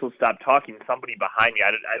Counsell stopped talking, somebody behind me,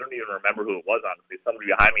 I don't even remember who it was, honestly, somebody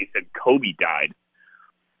behind me said Kobe died.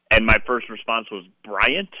 And my first response was,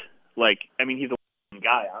 Bryant? He's a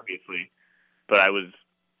guy, obviously. But I was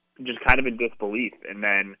just kind of in disbelief. And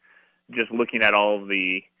then just looking at all of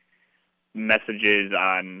the messages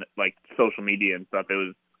on like social media and stuff.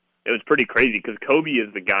 It was pretty crazy because Kobe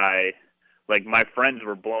is the guy. Like my friends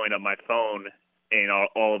were blowing up my phone in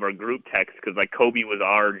all of our group texts because like Kobe was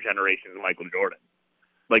our generation's Michael Jordan.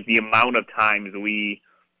 Like the amount of times we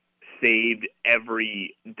saved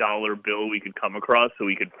every dollar bill we could come across so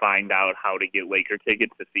we could find out how to get Laker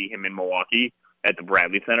tickets to see him in Milwaukee at the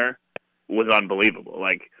Bradley Center was unbelievable.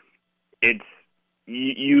 Like it's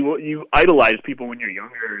you idolize people when you're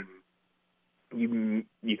younger and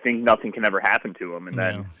you think nothing can ever happen to them, and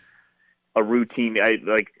then a routine.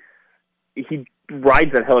 He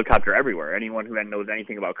rides that helicopter everywhere. Anyone who knows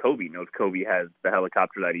anything about Kobe knows Kobe has the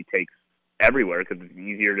helicopter that he takes everywhere because it's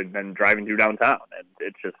easier than driving through downtown, and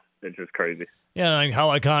it's just crazy. Yeah, like how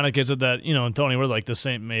iconic is it that, and Tony, we're like the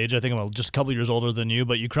same age. I think I'm just a couple years older than you,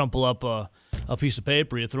 but you crumple up a piece of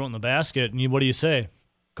paper, you throw it in the basket, and what do you say?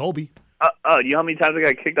 Kobe. You know how many times I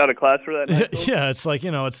got kicked out of class for that? Yeah, it's like,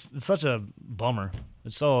 it's such a bummer.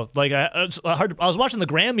 It's so, like, it's hard. I was watching the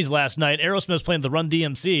Grammys last night. Aerosmith's playing the Run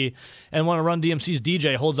DMC, and one of Run DMC's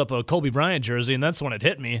DJ holds up a Kobe Bryant jersey, and that's when it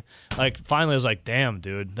hit me. Like, finally, I was like, damn,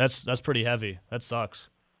 dude, that's pretty heavy. That sucks.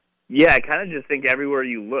 Yeah, I kind of just think everywhere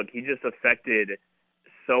you look, he just affected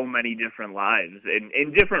so many different lives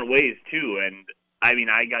in different ways, too. And, I mean,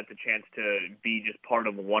 I got the chance to be just part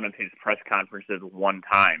of one of his press conferences one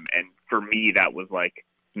time. And for me, that was, like,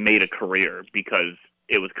 made a career because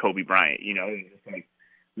it was Kobe Bryant. Just like,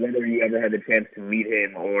 whether you ever had the chance to meet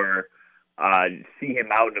him or see him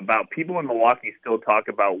out and about, people in Milwaukee still talk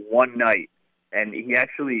about one night. And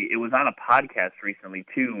it was on a podcast recently,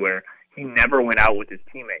 too, where he never went out with his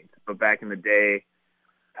teammates. But back in the day,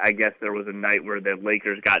 I guess there was a night where the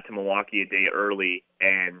Lakers got to Milwaukee a day early,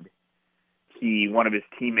 and one of his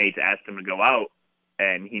teammates asked him to go out,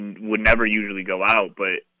 and he would never usually go out.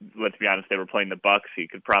 But let's be honest, they were playing the Bucks. He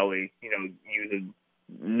could probably,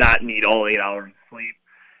 not need all 8 hours of sleep.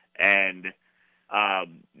 And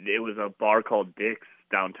it was a bar called Dick's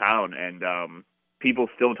downtown, and people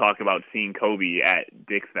still talk about seeing Kobe at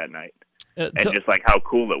Dick's that night. And just like how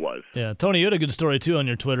cool it was. Yeah, Tony, you had a good story too on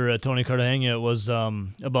your Twitter at Tony Cartagena. It was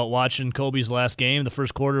about watching Kobe's last game, the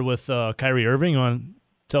first quarter with Kyrie Irving. You want to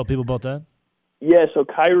tell people about that? Yeah, so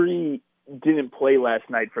Kyrie didn't play last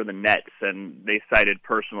night for the Nets, and they cited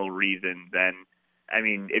personal reasons. And I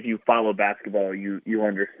mean, if you follow basketball, you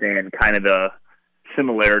understand kind of the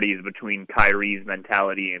similarities between Kyrie's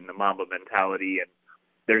mentality and the Mamba mentality. And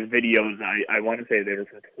there's videos, I want to say they were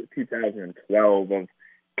from 2012 of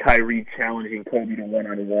Kyrie challenging Kobe to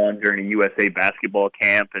one-on-one during a USA basketball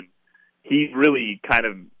camp, and he really kind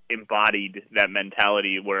of embodied that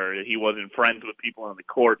mentality where he wasn't friends with people on the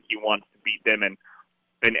court. He wants to beat them, and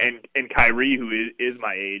Kyrie, who is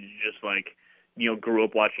my age, just like, grew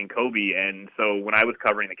up watching Kobe. And so when I was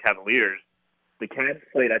covering the Cavaliers, the Cavs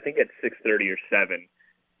played, I think, at 6:30 or 7,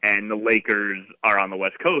 and the Lakers are on the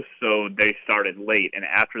West Coast, so they started late. And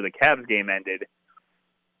after the Cavs game ended,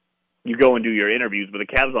 you go and do your interviews, but the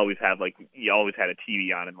Cavs always have, you always had a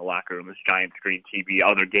TV on in the locker room, this giant screen TV.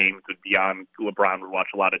 Other games would be on. LeBron would watch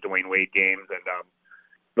a lot of Dwayne Wade games, and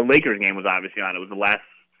the Lakers game was obviously on. It was the last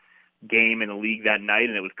game in the league that night,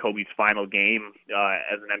 and it was Kobe's final game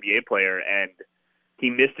as an NBA player, and he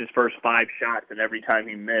missed his first 5 shots, and every time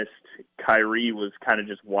he missed, Kyrie was kind of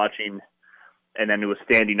just watching, and then it was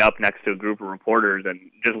standing up next to a group of reporters and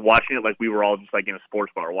just watching it like we were all just like in a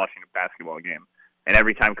sports bar watching a basketball game. And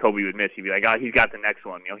every time Kobe would miss, he'd be like, "Oh, he's got the next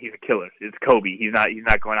one. He's a killer. It's Kobe. He's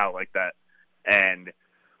not going out like that." And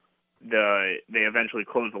they eventually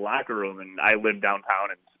closed the locker room, and I lived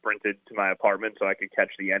downtown and sprinted to my apartment so I could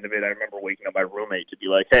catch the end of it. I remember waking up my roommate to be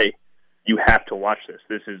like, "Hey, you have to watch this.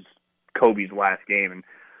 This is Kobe's last game." And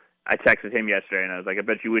I texted him yesterday, and I was like, "I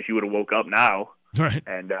bet you wish you would have woke up now." Right.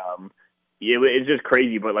 And it's just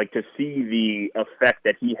crazy, but to see the effect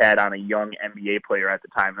that he had on a young NBA player at the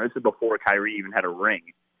time. This is before Kyrie even had a ring,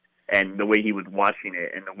 and the way he was watching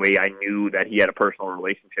it, and the way I knew that he had a personal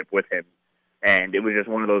relationship with him, and it was just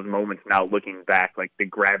one of those moments. Now looking back, like the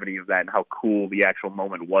gravity of that and how cool the actual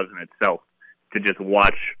moment was in itself, to just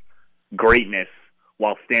watch greatness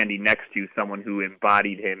while standing next to someone who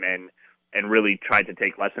embodied him and really tried to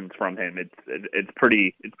take lessons from him. It's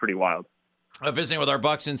pretty wild. Visiting with our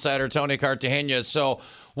Bucks insider, Tony Cartagena. So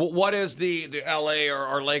what is the L.A.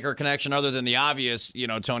 or Laker connection other than the obvious,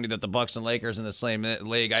 Tony, that the Bucks and Lakers in the same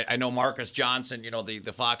league? I know Marcus Johnson,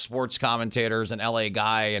 the Fox Sports commentator, is an L.A.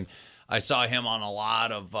 guy, and I saw him on a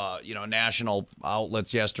lot of, national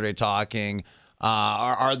outlets yesterday talking.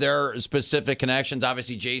 Are there specific connections?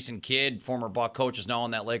 Obviously, Jason Kidd, former Buck coach, is now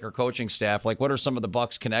on that Laker coaching staff. Like, what are some of the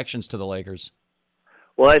Bucks' connections to the Lakers?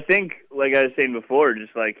 Well, I think, like I was saying before,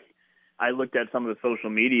 just like, I looked at some of the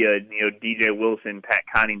social media, DJ Wilson, Pat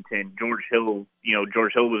Connaughton, George Hill.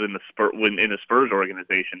 George Hill was in the Spurs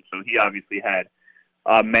organization, so he obviously had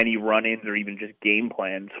many run-ins or even just game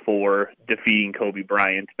plans for defeating Kobe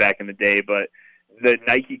Bryant back in the day. But the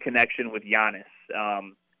Nike connection with Giannis,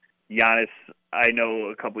 Giannis, I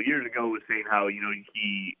know a couple of years ago was saying how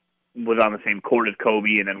he was on the same court as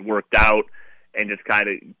Kobe and then worked out and just kind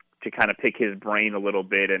of pick his brain a little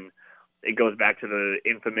bit. And it goes back to the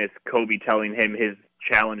infamous Kobe telling him his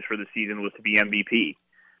challenge for the season was to be MVP.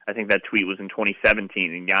 I think that tweet was in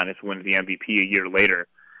 2017, and Giannis wins the MVP a year later.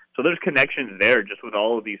 So there's connections there just with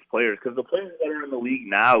all of these players, because the players that are in the league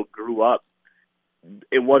now grew up.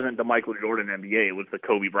 It wasn't the Michael Jordan NBA. It was the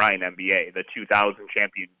Kobe Bryant NBA. The 2000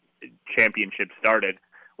 championship started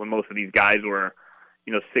when most of these guys were,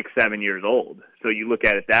 6, 7 years old. So you look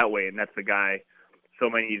at it that way, and that's the guy so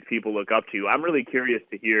many of these people look up to. I'm really curious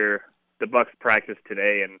to hear the Bucks practice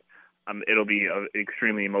today, and it'll be an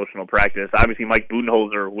extremely emotional practice. Obviously, Mike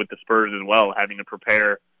Budenholzer with the Spurs as well, having to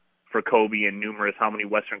prepare for Kobe and numerous, how many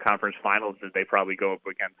Western Conference Finals did they probably go up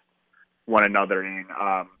against one another in.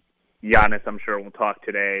 Giannis, I'm sure, will talk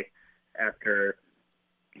today after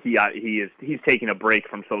he's taking a break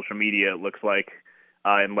from social media, it looks like,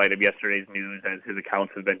 in light of yesterday's news, as his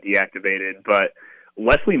accounts have been deactivated. But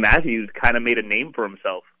Wesley Matthews kind of made a name for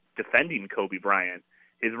himself defending Kobe Bryant.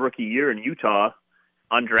 His rookie year in Utah,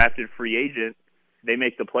 undrafted free agent, they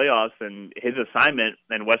make the playoffs, and his assignment,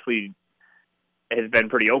 and Wesley has been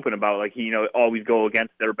pretty open about, like, he, always go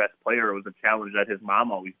against their best player. It was a challenge that his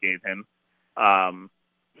mom always gave him.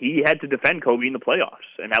 He had to defend Kobe in the playoffs,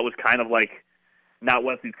 and that was kind of like not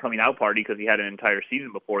Wesley's coming out party because he had an entire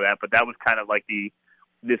season before that, but that was kind of like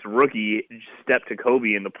this rookie stepped to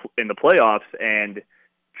Kobe in the playoffs and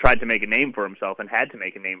tried to make a name for himself and had to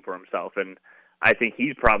make a name for himself. And I think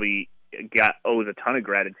he's probably owes a ton of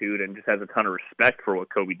gratitude and just has a ton of respect for what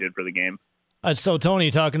Kobe did for the game. So,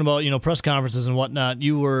 Tony, talking about, press conferences and whatnot,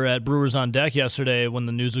 you were at Brewers on Deck yesterday when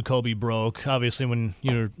the news of Kobe broke, obviously when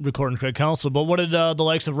you were recording Craig Counsell. But what did the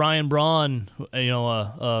likes of Ryan Braun,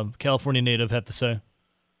 a California native, have to say?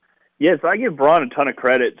 Yes, I give Braun a ton of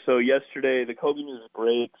credit. So yesterday, the Kobe news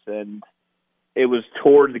breaks, and it was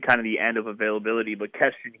toward the end of availability, but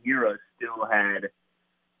Keston Hiura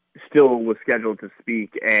still was scheduled to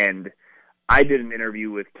speak. And I did an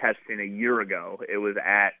interview with Keston a year ago. It was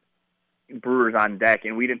at Brewers on Deck,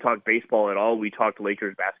 and we didn't talk baseball at all. We talked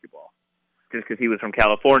Lakers basketball, just because he was from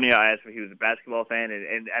California. I asked if he was a basketball fan,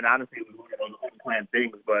 and honestly, it was one of those unplanned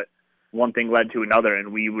things, but one thing led to another,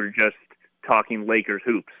 and we were just talking Lakers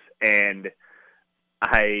hoops. And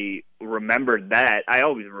I remembered that. I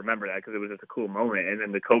always remember that because it was just a cool moment. And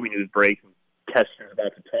then the Kobe news breaks, and Keston's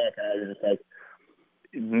about to talk, and I was just like,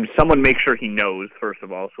 someone make sure he knows, first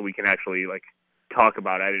of all, so we can actually talk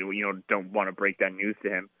about it. Don't want to break that news to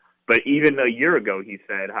him. But even a year ago, he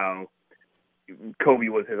said how Kobe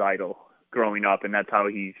was his idol growing up, and that's how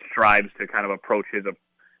he strives to kind of approach his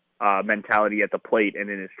mentality at the plate and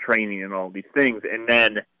in his training and all these things. And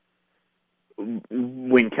then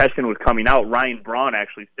when Keston was coming out, Ryan Braun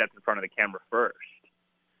actually stepped in front of the camera first.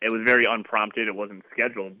 It was very unprompted. It wasn't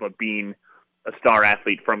scheduled, but being a star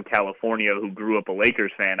athlete from California who grew up a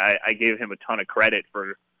Lakers fan, I gave him a ton of credit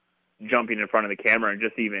for jumping in front of the camera and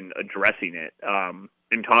just even addressing it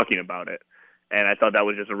and talking about it. And I thought that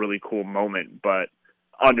was just a really cool moment. But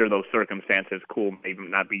under those circumstances, cool may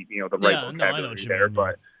not be the right vocabulary there,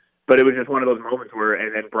 but it was just one of those moments where,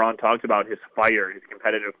 and then Braun talked about his fire, his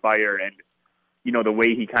competitive fire, and the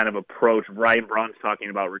way he kind of approached. Ryan Braun's talking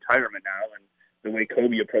about retirement now, and the way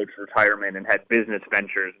Kobe approached retirement and had business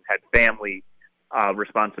ventures and had family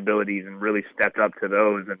responsibilities and really stepped up to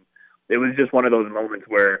those. And it was just one of those moments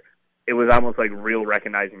where it was almost like real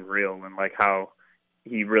recognizing real, and like how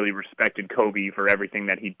he really respected Kobe for everything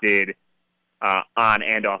that he did on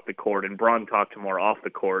and off the court. And Braun talked more off the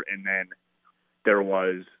court, and then there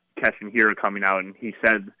was Keston Hiura coming out, and he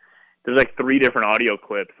said there's 3 different audio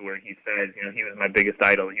clips where he says, he was my biggest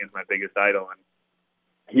idol, he was my biggest idol,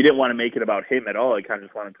 and he didn't want to make it about him at all. He kind of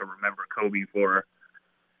just wanted to remember Kobe for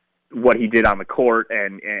what he did on the court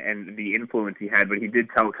and the influence he had. But he did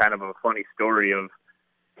tell kind of a funny story of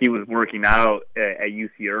he was working out at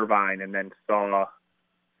UC Irvine and then saw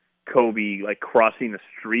Kobe crossing the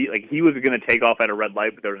street. He was going to take off at a red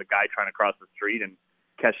light, but there was a guy trying to cross the street, and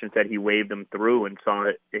Keston said he waved him through and saw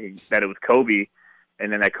that it was Kobe.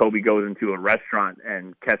 And then that Kobe goes into a restaurant,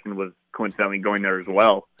 and Keston was coincidentally going there as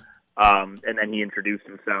well. And then he introduced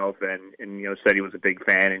himself and said he was a big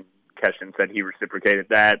fan, and Keston said he reciprocated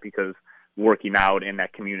that because working out in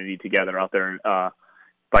that community together out there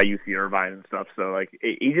by UC Irvine and stuff. So like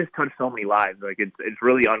he just touched so many lives. Like it's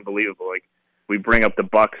really unbelievable. Like we bring up the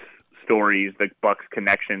Bucks stories, the Bucks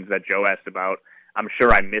connections that Joe asked about. I'm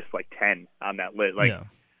sure I missed like 10 on that list. Like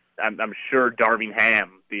I'm sure Darvin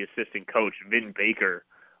Ham, the assistant coach, Vin Baker,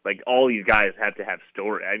 like all these guys have to have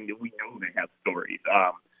stories. I mean, we know they have stories.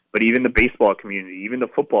 But even the baseball community, even the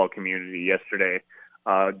football community yesterday,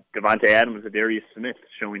 Devontae Adams and Darius Smith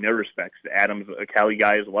showing their respects. Adams, a Cali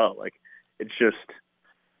guy as well. Like it's just,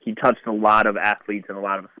 he touched a lot of athletes and a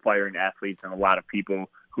lot of aspiring athletes and a lot of people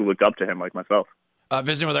who looked up to him, like myself.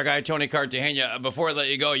 Visiting with our guy, Tony Cartagena. Before I let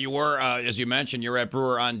you go, you were, as you mentioned, you were at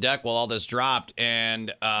Brewer on Deck while all this dropped.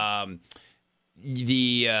 And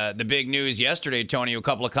the big news yesterday, Tony, a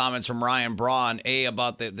couple of comments from Ryan Braun,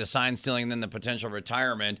 about the sign stealing and then the potential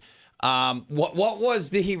retirement. What was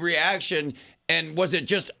the reaction? And was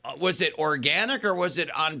it organic or was it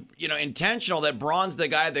intentional that Braun's the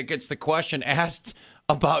guy that gets the question asked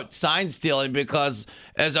about sign stealing? Because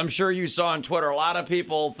as I'm sure you saw on Twitter, a lot of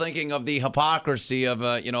people thinking of the hypocrisy of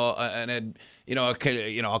a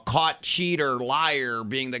caught cheater, liar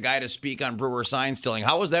being the guy to speak on Brewer sign stealing.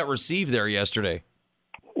 How was that received there yesterday?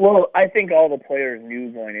 Well, I think all the players knew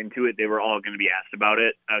going into it they were all going to be asked about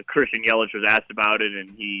it. Christian Yelich was asked about it,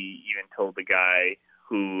 and he even told the guy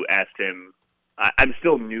who asked him, I'm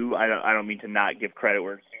still new. I don't mean to not give credit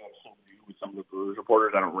where I'm still new with some of the Brewers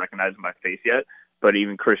reporters. I don't recognize my face yet. But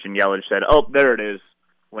even Christian Yelich said, oh, there it is,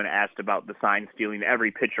 when asked about the sign stealing.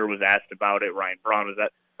 Every pitcher was asked about it. Ryan Braun was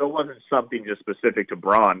asked. So it wasn't something just specific to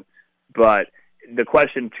Braun. But the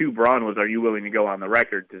question to Braun was, are you willing to go on the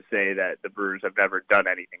record to say that the Brewers have never done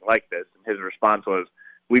anything like this? And his response was,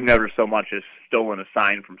 we've never so much as stolen a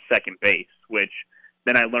sign from second base, which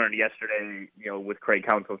then I learned yesterday, with Craig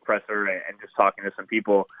Counsell's presser and just talking to some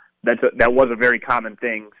people, that was a very common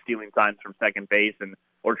thing, stealing signs from second base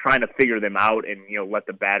or trying to figure them out and, let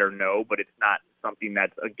the batter know, but it's not something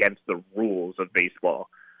that's against the rules of baseball.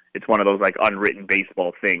 It's one of those like unwritten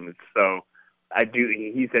baseball things. So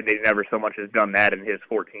he said they've never so much as done that in his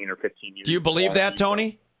 14 or 15 years. Do you believe that,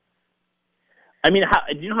 Tony? I mean,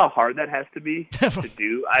 do you know how hard that has to be to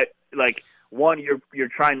do? One, you're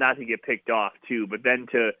trying not to get picked off, too, but then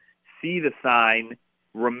to see the sign,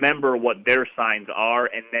 remember what their signs are,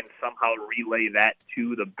 and then somehow relay that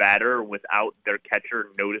to the batter without their catcher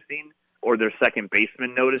noticing or their second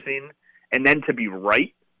baseman noticing, and then to be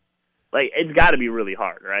right, it's got to be really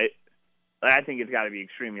hard, right? I think it's got to be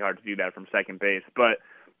extremely hard to do that from second base. But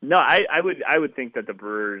no, I would think that the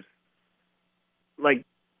Brewers, I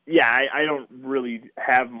don't really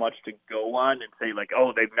have much to go on and say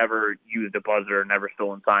they've never used a buzzer, never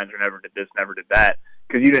stolen signs, or never did this, never did that,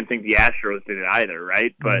 because you didn't think the Astros did it either,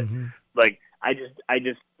 right? But I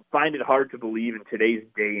just find it hard to believe in today's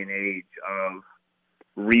day and age of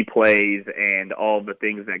replays and all the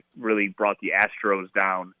things that really brought the Astros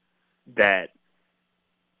down that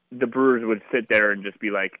the Brewers would sit there and just be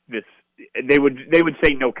like this. They would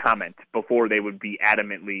say no comment before they would be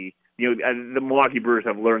adamantly. The Milwaukee Brewers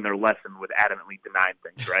have learned their lesson with adamantly denying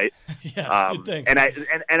things, right? Yes, you think. And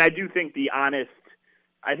I do think the honest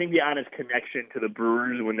connection to the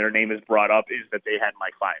Brewers when their name is brought up is that they had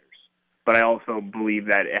Mike Fiers. But I also believe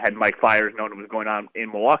that had Mike Fiers known what was going on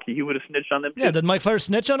in Milwaukee, he would have snitched on them too. Yeah, did Mike Fiers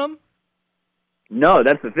snitch on him? No,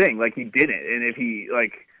 that's the thing. He didn't. And if he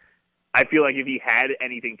I feel like if he had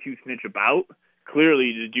anything to snitch about,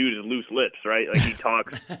 clearly the dude is loose lips, right? He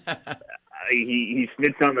talks. He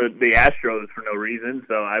snitched on the Astros for no reason,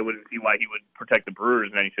 so I wouldn't see why he would protect the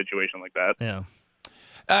Brewers in any situation like that. Yeah.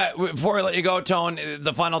 Before I let you go, Tone,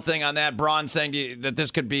 the final thing on that, Braun saying that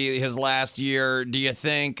this could be his last year. Do you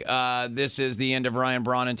think this is the end of Ryan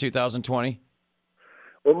Braun in 2020?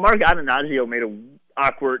 Well, Mark Atanasio made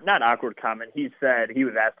not awkward comment. He said, he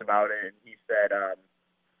was asked about it, and he said,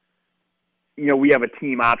 we have a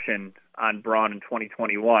team option on Braun in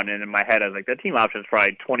 2021, and in my head I was like, that team option is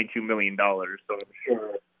probably $22 million, so I'm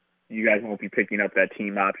sure you guys won't be picking up that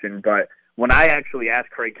team option. But when I actually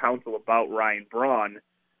asked Craig Counsell about Ryan Braun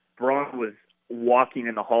was walking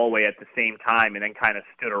in the hallway at the same time and then kind of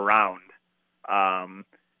stood around.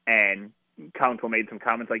 And Counsell made some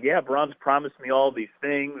comments like, yeah, Braun's promised me all these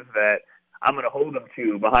things that I'm going to hold him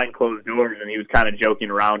to behind closed doors, and he was kind of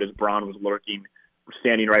joking around as Braun was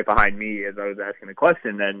standing right behind me as I was asking the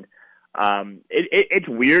question. And it's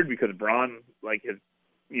weird because Braun,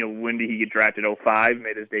 when did he get drafted? 2005,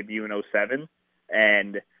 made his debut in 2007,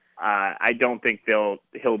 and I don't think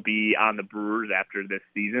he'll be on the Brewers after this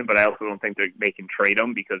season, but I also don't think they can trade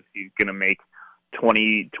him because he's going to make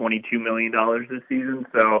 $22 million this season.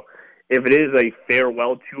 So if it is a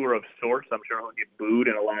farewell tour of sorts, I'm sure he'll get booed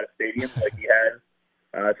in a lot of stadiums like he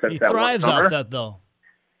has since he that thrives one summer. off that, though.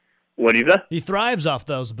 What do you say? He thrives off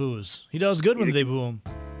those boos. He does good when they boo him.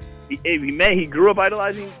 He grew up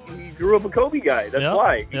idolizing. He grew up a Kobe guy. That's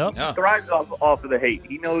why he thrives off of the hate.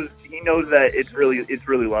 He knows that it's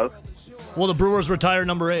really love. Will the Brewers retire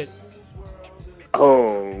number 8?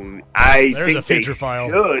 Oh, there's a feature file.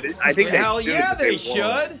 Should. I think they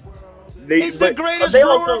should. He's the greatest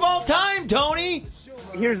brewer of all time, Tony.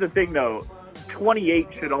 Here's the thing, though. 28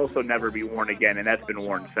 should also never be worn again, and that's been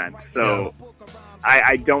worn since. So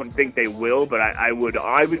I don't think they will, but I would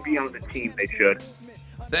be on the team they should.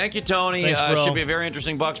 Thank you, Tony. Thanks, should be a very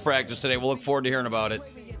interesting Bucks practice today. We'll look forward to hearing about it.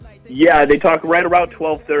 Yeah, they talk right around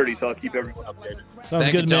 12:30, so I'll keep everyone updated. Sounds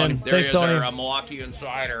Thank good, you, Tony. man. There Thanks, he is, Tony. our Milwaukee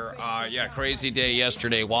Insider. Crazy day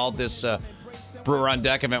yesterday while this Brewer on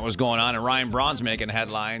Deck event was going on, and Ryan Braun's making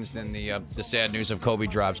headlines. Then the sad news of Kobe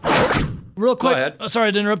drops. Real quick, Go ahead.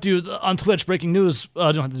 Sorry to interrupt you on Twitch. Breaking news.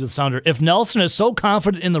 I don't have to do the sounder. If Nelson is so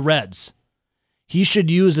confident in the Reds, he should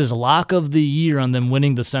use his lock of the year on them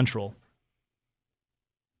winning the Central.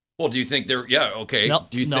 Well, do you think they're okay?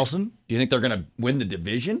 Nelson? Do you think they're going to win the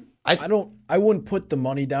division? I wouldn't put the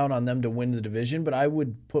money down on them to win the division, but I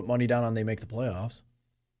would put money down on they make the playoffs.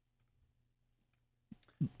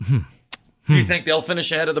 Do you think they'll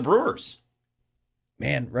finish ahead of the Brewers?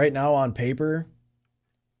 Man, right now on paper,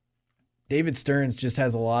 David Stearns just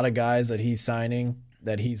has a lot of guys that he's signing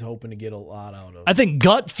that he's hoping to get a lot out of. I think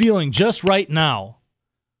gut feeling just right now,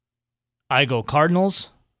 I go Cardinals.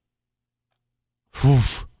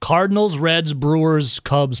 Cardinals, Reds, Brewers,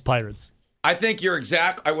 Cubs, Pirates. I think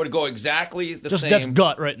I would go exactly the same. That's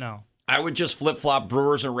gut right now. I would just flip-flop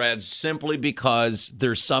Brewers and Reds simply because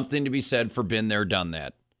there's something to be said for been there, done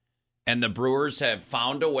that. And the Brewers have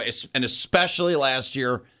found a way, and especially last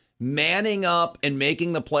year, manning up and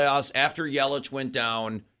making the playoffs after Yelich went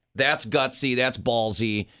down. That's gutsy. That's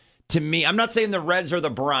ballsy. To me, I'm not saying the Reds are the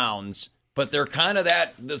Browns, but they're kind of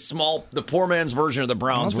the poor man's version of the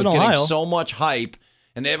Browns with getting so much hype,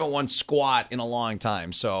 and they haven't won squat in a long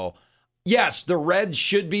time. So, yes, the Reds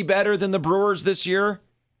should be better than the Brewers this year.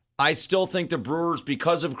 I still think the Brewers,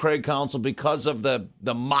 because of Craig Counsell, because of the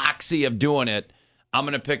moxie of doing it, I'm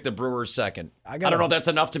going to pick the Brewers second. I don't know if that's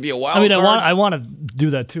enough to be a wild card. I want to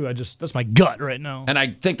do that too. That's my gut right now. And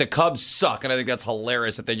I think the Cubs suck, and I think that's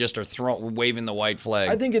hilarious that they just are waving the white flag.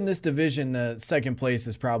 I think in this division, the second place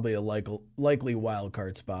is probably a likely wild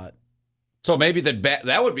card spot. So maybe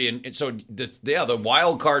that would be the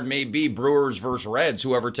wild card may be Brewers versus Reds.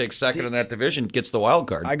 Whoever takes second in that division gets the wild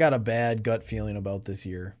card. I got a bad gut feeling about this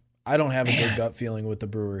year. I don't have a good gut feeling with the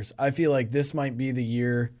Brewers. I feel like this might be the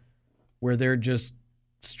year where they're just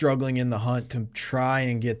struggling in the hunt to try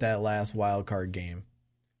and get that last wild card game.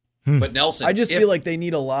 But Nelson, I just feel like they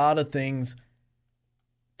need a lot of things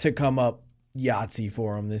to come up Yahtzee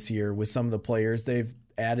for them this year with some of the players they've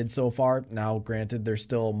added so far. Now, granted, there's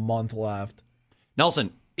still a month left.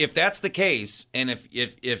 Nelson, if that's the case, and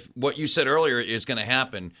if what you said earlier is going to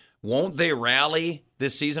happen, won't they rally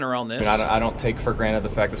this season around this? I don't take for granted the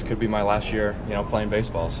fact this could be my last year, playing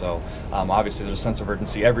baseball. So obviously there's a sense of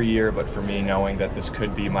urgency every year, but for me, knowing that this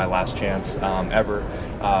could be my last chance ever,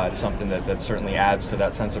 it's something that certainly adds to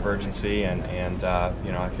that sense of urgency. And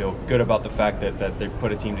I feel good about the fact that they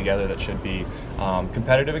put a team together that should be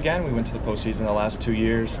competitive again. We went to the postseason the last 2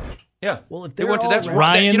 years. Yeah. Well, if they went to that's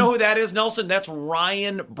Ryan, you know who that is, Nelson? That's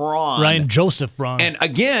Ryan Braun. Ryan Joseph Braun. And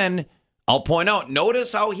again, I'll point out,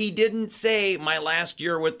 notice how he didn't say my last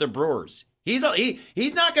year with the Brewers. He's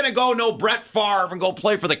not going to go no Brett Favre and go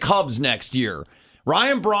play for the Cubs next year.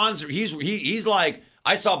 Ryan Braun's he's like,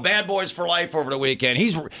 I saw Bad Boys for Life over the weekend.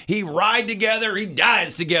 He ride together, he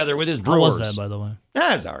dies together with his Brewers. How was that, by the way?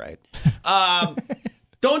 That's all right.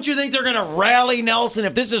 Don't you think they're going to rally, Nelson,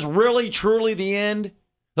 if this is really truly the end?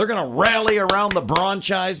 They're going to rally around the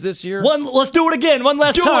Braunchise this year? Let's do it again. One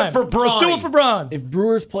last time. Do it for Braun. Let's do it for Braun. If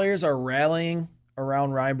Brewers players are rallying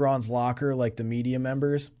around Ryan Braun's locker like the media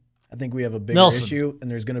members, I think we have a bigger issue, and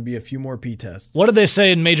there's going to be a few more P tests. What did they say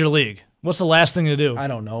in Major League? What's the last thing to do? I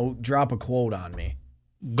don't know. Drop a quote on me.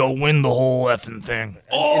 Go win the whole effing thing.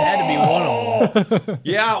 Oh! It had to be one of them.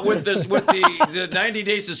 Yeah, with the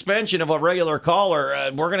 90-day suspension of a regular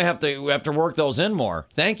caller, we're gonna have to work those in more.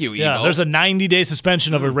 Thank you, Evo. Yeah, there's a 90-day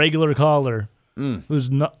suspension of a regular caller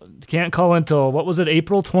who's can't call until what was it,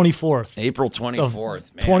 April 24th? April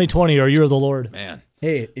 24th, man. 2020 or Year of the Lord. Man.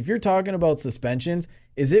 Hey, if you're talking about suspensions,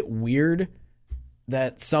 is it weird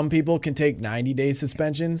that some people can take 90-day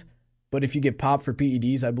suspensions, but if you get popped for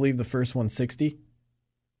PEDs, I believe the first one's 60?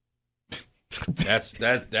 That's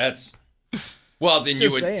well, then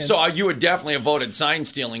you would definitely have voted sign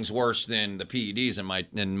stealing's worse than the PEDs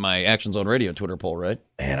in my Action Zone Radio Twitter poll, right?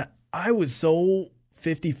 And I was so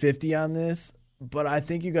 50-50 on this, but I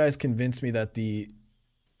think you guys convinced me that the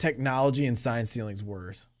technology in sign stealing is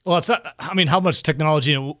worse. Well, it's not. I mean, how much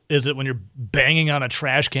technology is it when you're banging on a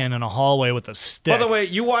trash can in a hallway with a stick? By the way,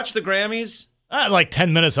 you watch the Grammys? Like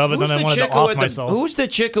 10 minutes of it, then I wanted to off myself. Who's the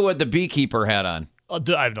chick who had the beekeeper hat on?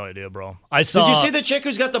 I have no idea, bro. I saw. Did you see the chick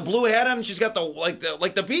who's got the blue hat on? She's got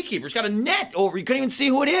the beekeeper. She's got a net over. You couldn't even see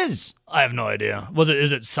who it is. I have no idea.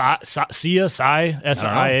 Is it Sia,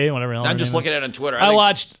 S-I-A, whatever? I'm just looking at it on Twitter. I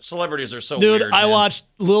watched celebrities are so weird. Dude, I watched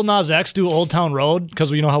Lil Nas X do Old Town Road because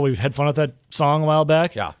you know how we had fun with that song a while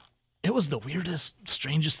back. Yeah, it was the weirdest,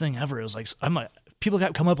 strangest thing ever. It was like people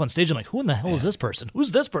kept coming up on stage. I'm like, who in the hell is this person?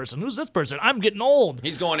 Who's this person? Who's this person? I'm getting old.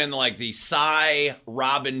 He's going in like the Cy,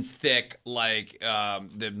 Robin Thicke, like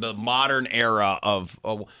the modern era of.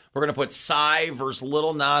 We're gonna put Cy versus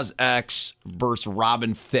Lil Nas X versus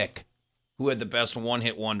Robin Thicke, who had the best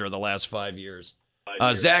one-hit wonder of the last 5 years.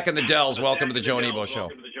 Zach and the Dells, welcome to the Joe and Ebo Show.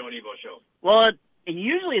 Well,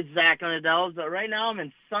 usually it's Zach and the Dells, but right now I'm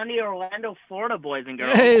in sunny Orlando, Florida, boys and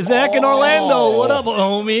girls. Hey, Zach in Orlando, what up,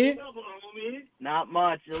 homie? Not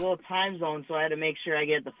much. A little time zone, so I had to make sure I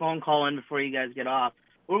get the phone call in before you guys get off.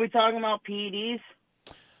 Were we talking about PEDs?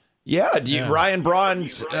 Yeah, Ryan Braun,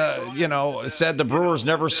 said the Brewers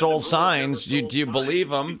never sold signs. Do you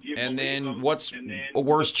believe him? And then what's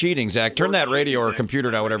worse cheating, Zach? Turn that radio or computer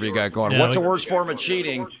down, whatever you got going. What's a worse form of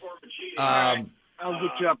cheating? I'll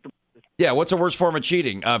get you up. Yeah, what's a worse form of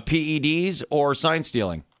cheating? PEDs or sign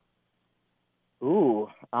stealing? Ooh.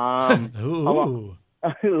 Ooh.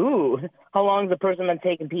 How long has the person been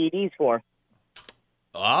taking PEDs for?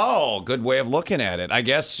 Oh, good way of looking at it. I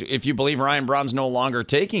guess if you believe Ryan Braun's no longer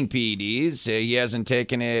taking PEDs, he hasn't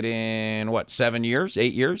taken it in, 7 years,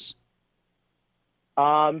 8 years?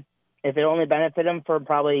 If it only benefited him for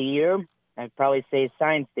probably a year, I'd probably say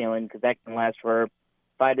sign stealing because that can last for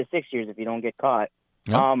 5 to 6 years if you don't get caught.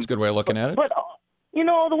 Yeah, that's a good way of looking at it. But,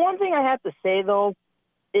 the one thing I have to say, though,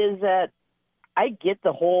 is that I get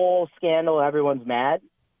the whole scandal, everyone's mad.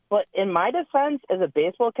 But in my defense, as a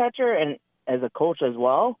baseball catcher and as a coach as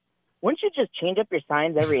well, wouldn't you just change up your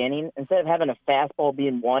signs every inning instead of having a fastball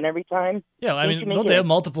being one every time? Yeah, I mean, don't they have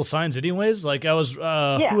multiple signs anyways? Like I was,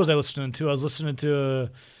 who was I listening to? I was listening to,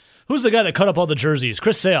 who's the guy that cut up all the jerseys?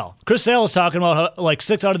 Chris Sale. Chris Sale was talking about how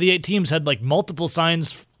 6 out of the 8 teams had multiple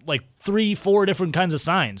signs, 3-4 different kinds of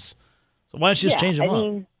signs. So why don't you just change them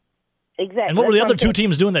up? Exactly. And what were the other 2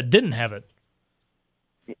 teams doing that didn't have it?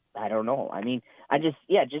 I don't know. I mean, just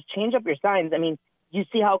change up your signs. I mean, you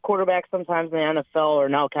see how quarterbacks sometimes in the NFL or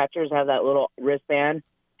now catchers have that little wristband.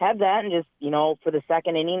 Have that and just, for the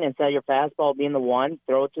second inning, instead of your fastball being the 1,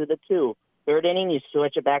 throw it to the 2. Third inning, you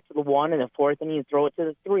switch it back to the 1, and the fourth inning, you throw it to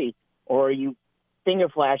the 3. Or you finger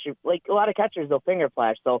flash. Like a lot of catchers, they'll finger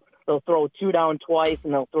flash. So they'll throw 2 down twice,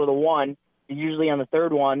 and they'll throw the 1. Usually on the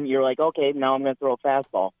third one, you're like, okay, now I'm going to throw a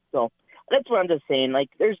fastball. So that's what I'm just saying.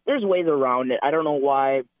 There's ways around it. I don't know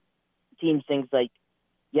why teams think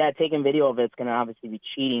taking video of it's going to obviously be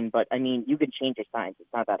cheating, but I mean, you can change your signs.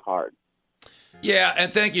 It's not that hard. Yeah,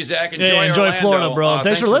 and thank you, Zach. Enjoy Orlando. Florida, bro.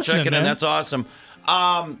 Thanks for listening, man. That's awesome.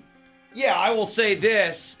 Yeah, I will say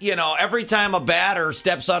this. Every time a batter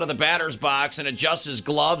steps out of the batter's box and adjusts his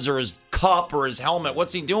gloves or his cup or his helmet,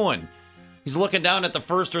 what's he doing? He's looking down at the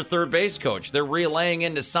first or third base coach. They're relaying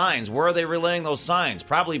into signs. Where are they relaying those signs?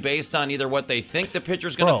 Probably based on either what they think the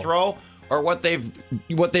pitcher's going to throw or what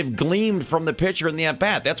they've gleaned from the pitcher in the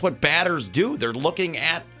at-bat. That's what batters do. They're looking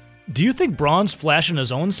at. Do you think Braun's flashing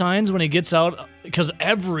his own signs when he gets out? Because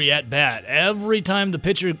every at-bat, every time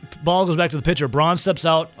the ball goes back to the pitcher, Braun steps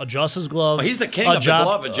out, adjusts his glove. Well, he's the king of the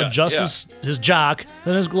glove adjusts his jock,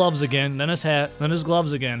 then his gloves again, then his hat, then his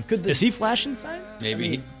gloves again. Is he flashing signs?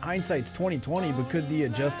 Maybe. Hindsight's 20/20, but could the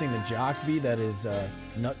adjusting the jock be that his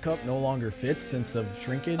nut cup no longer fits since of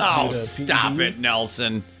shrinkage? Oh, stop it,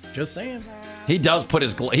 Nelson. Just saying. He does put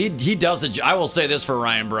his he does. I will say this for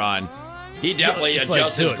Ryan Braun. He definitely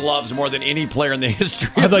adjusts his gloves more than any player in the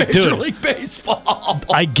history of Major League Baseball.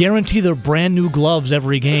 I guarantee they're brand new gloves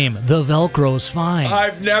every game. The Velcro's fine.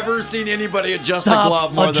 I've never seen anybody adjust a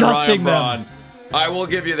glove more than Ryan Braun. I will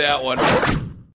give you that one.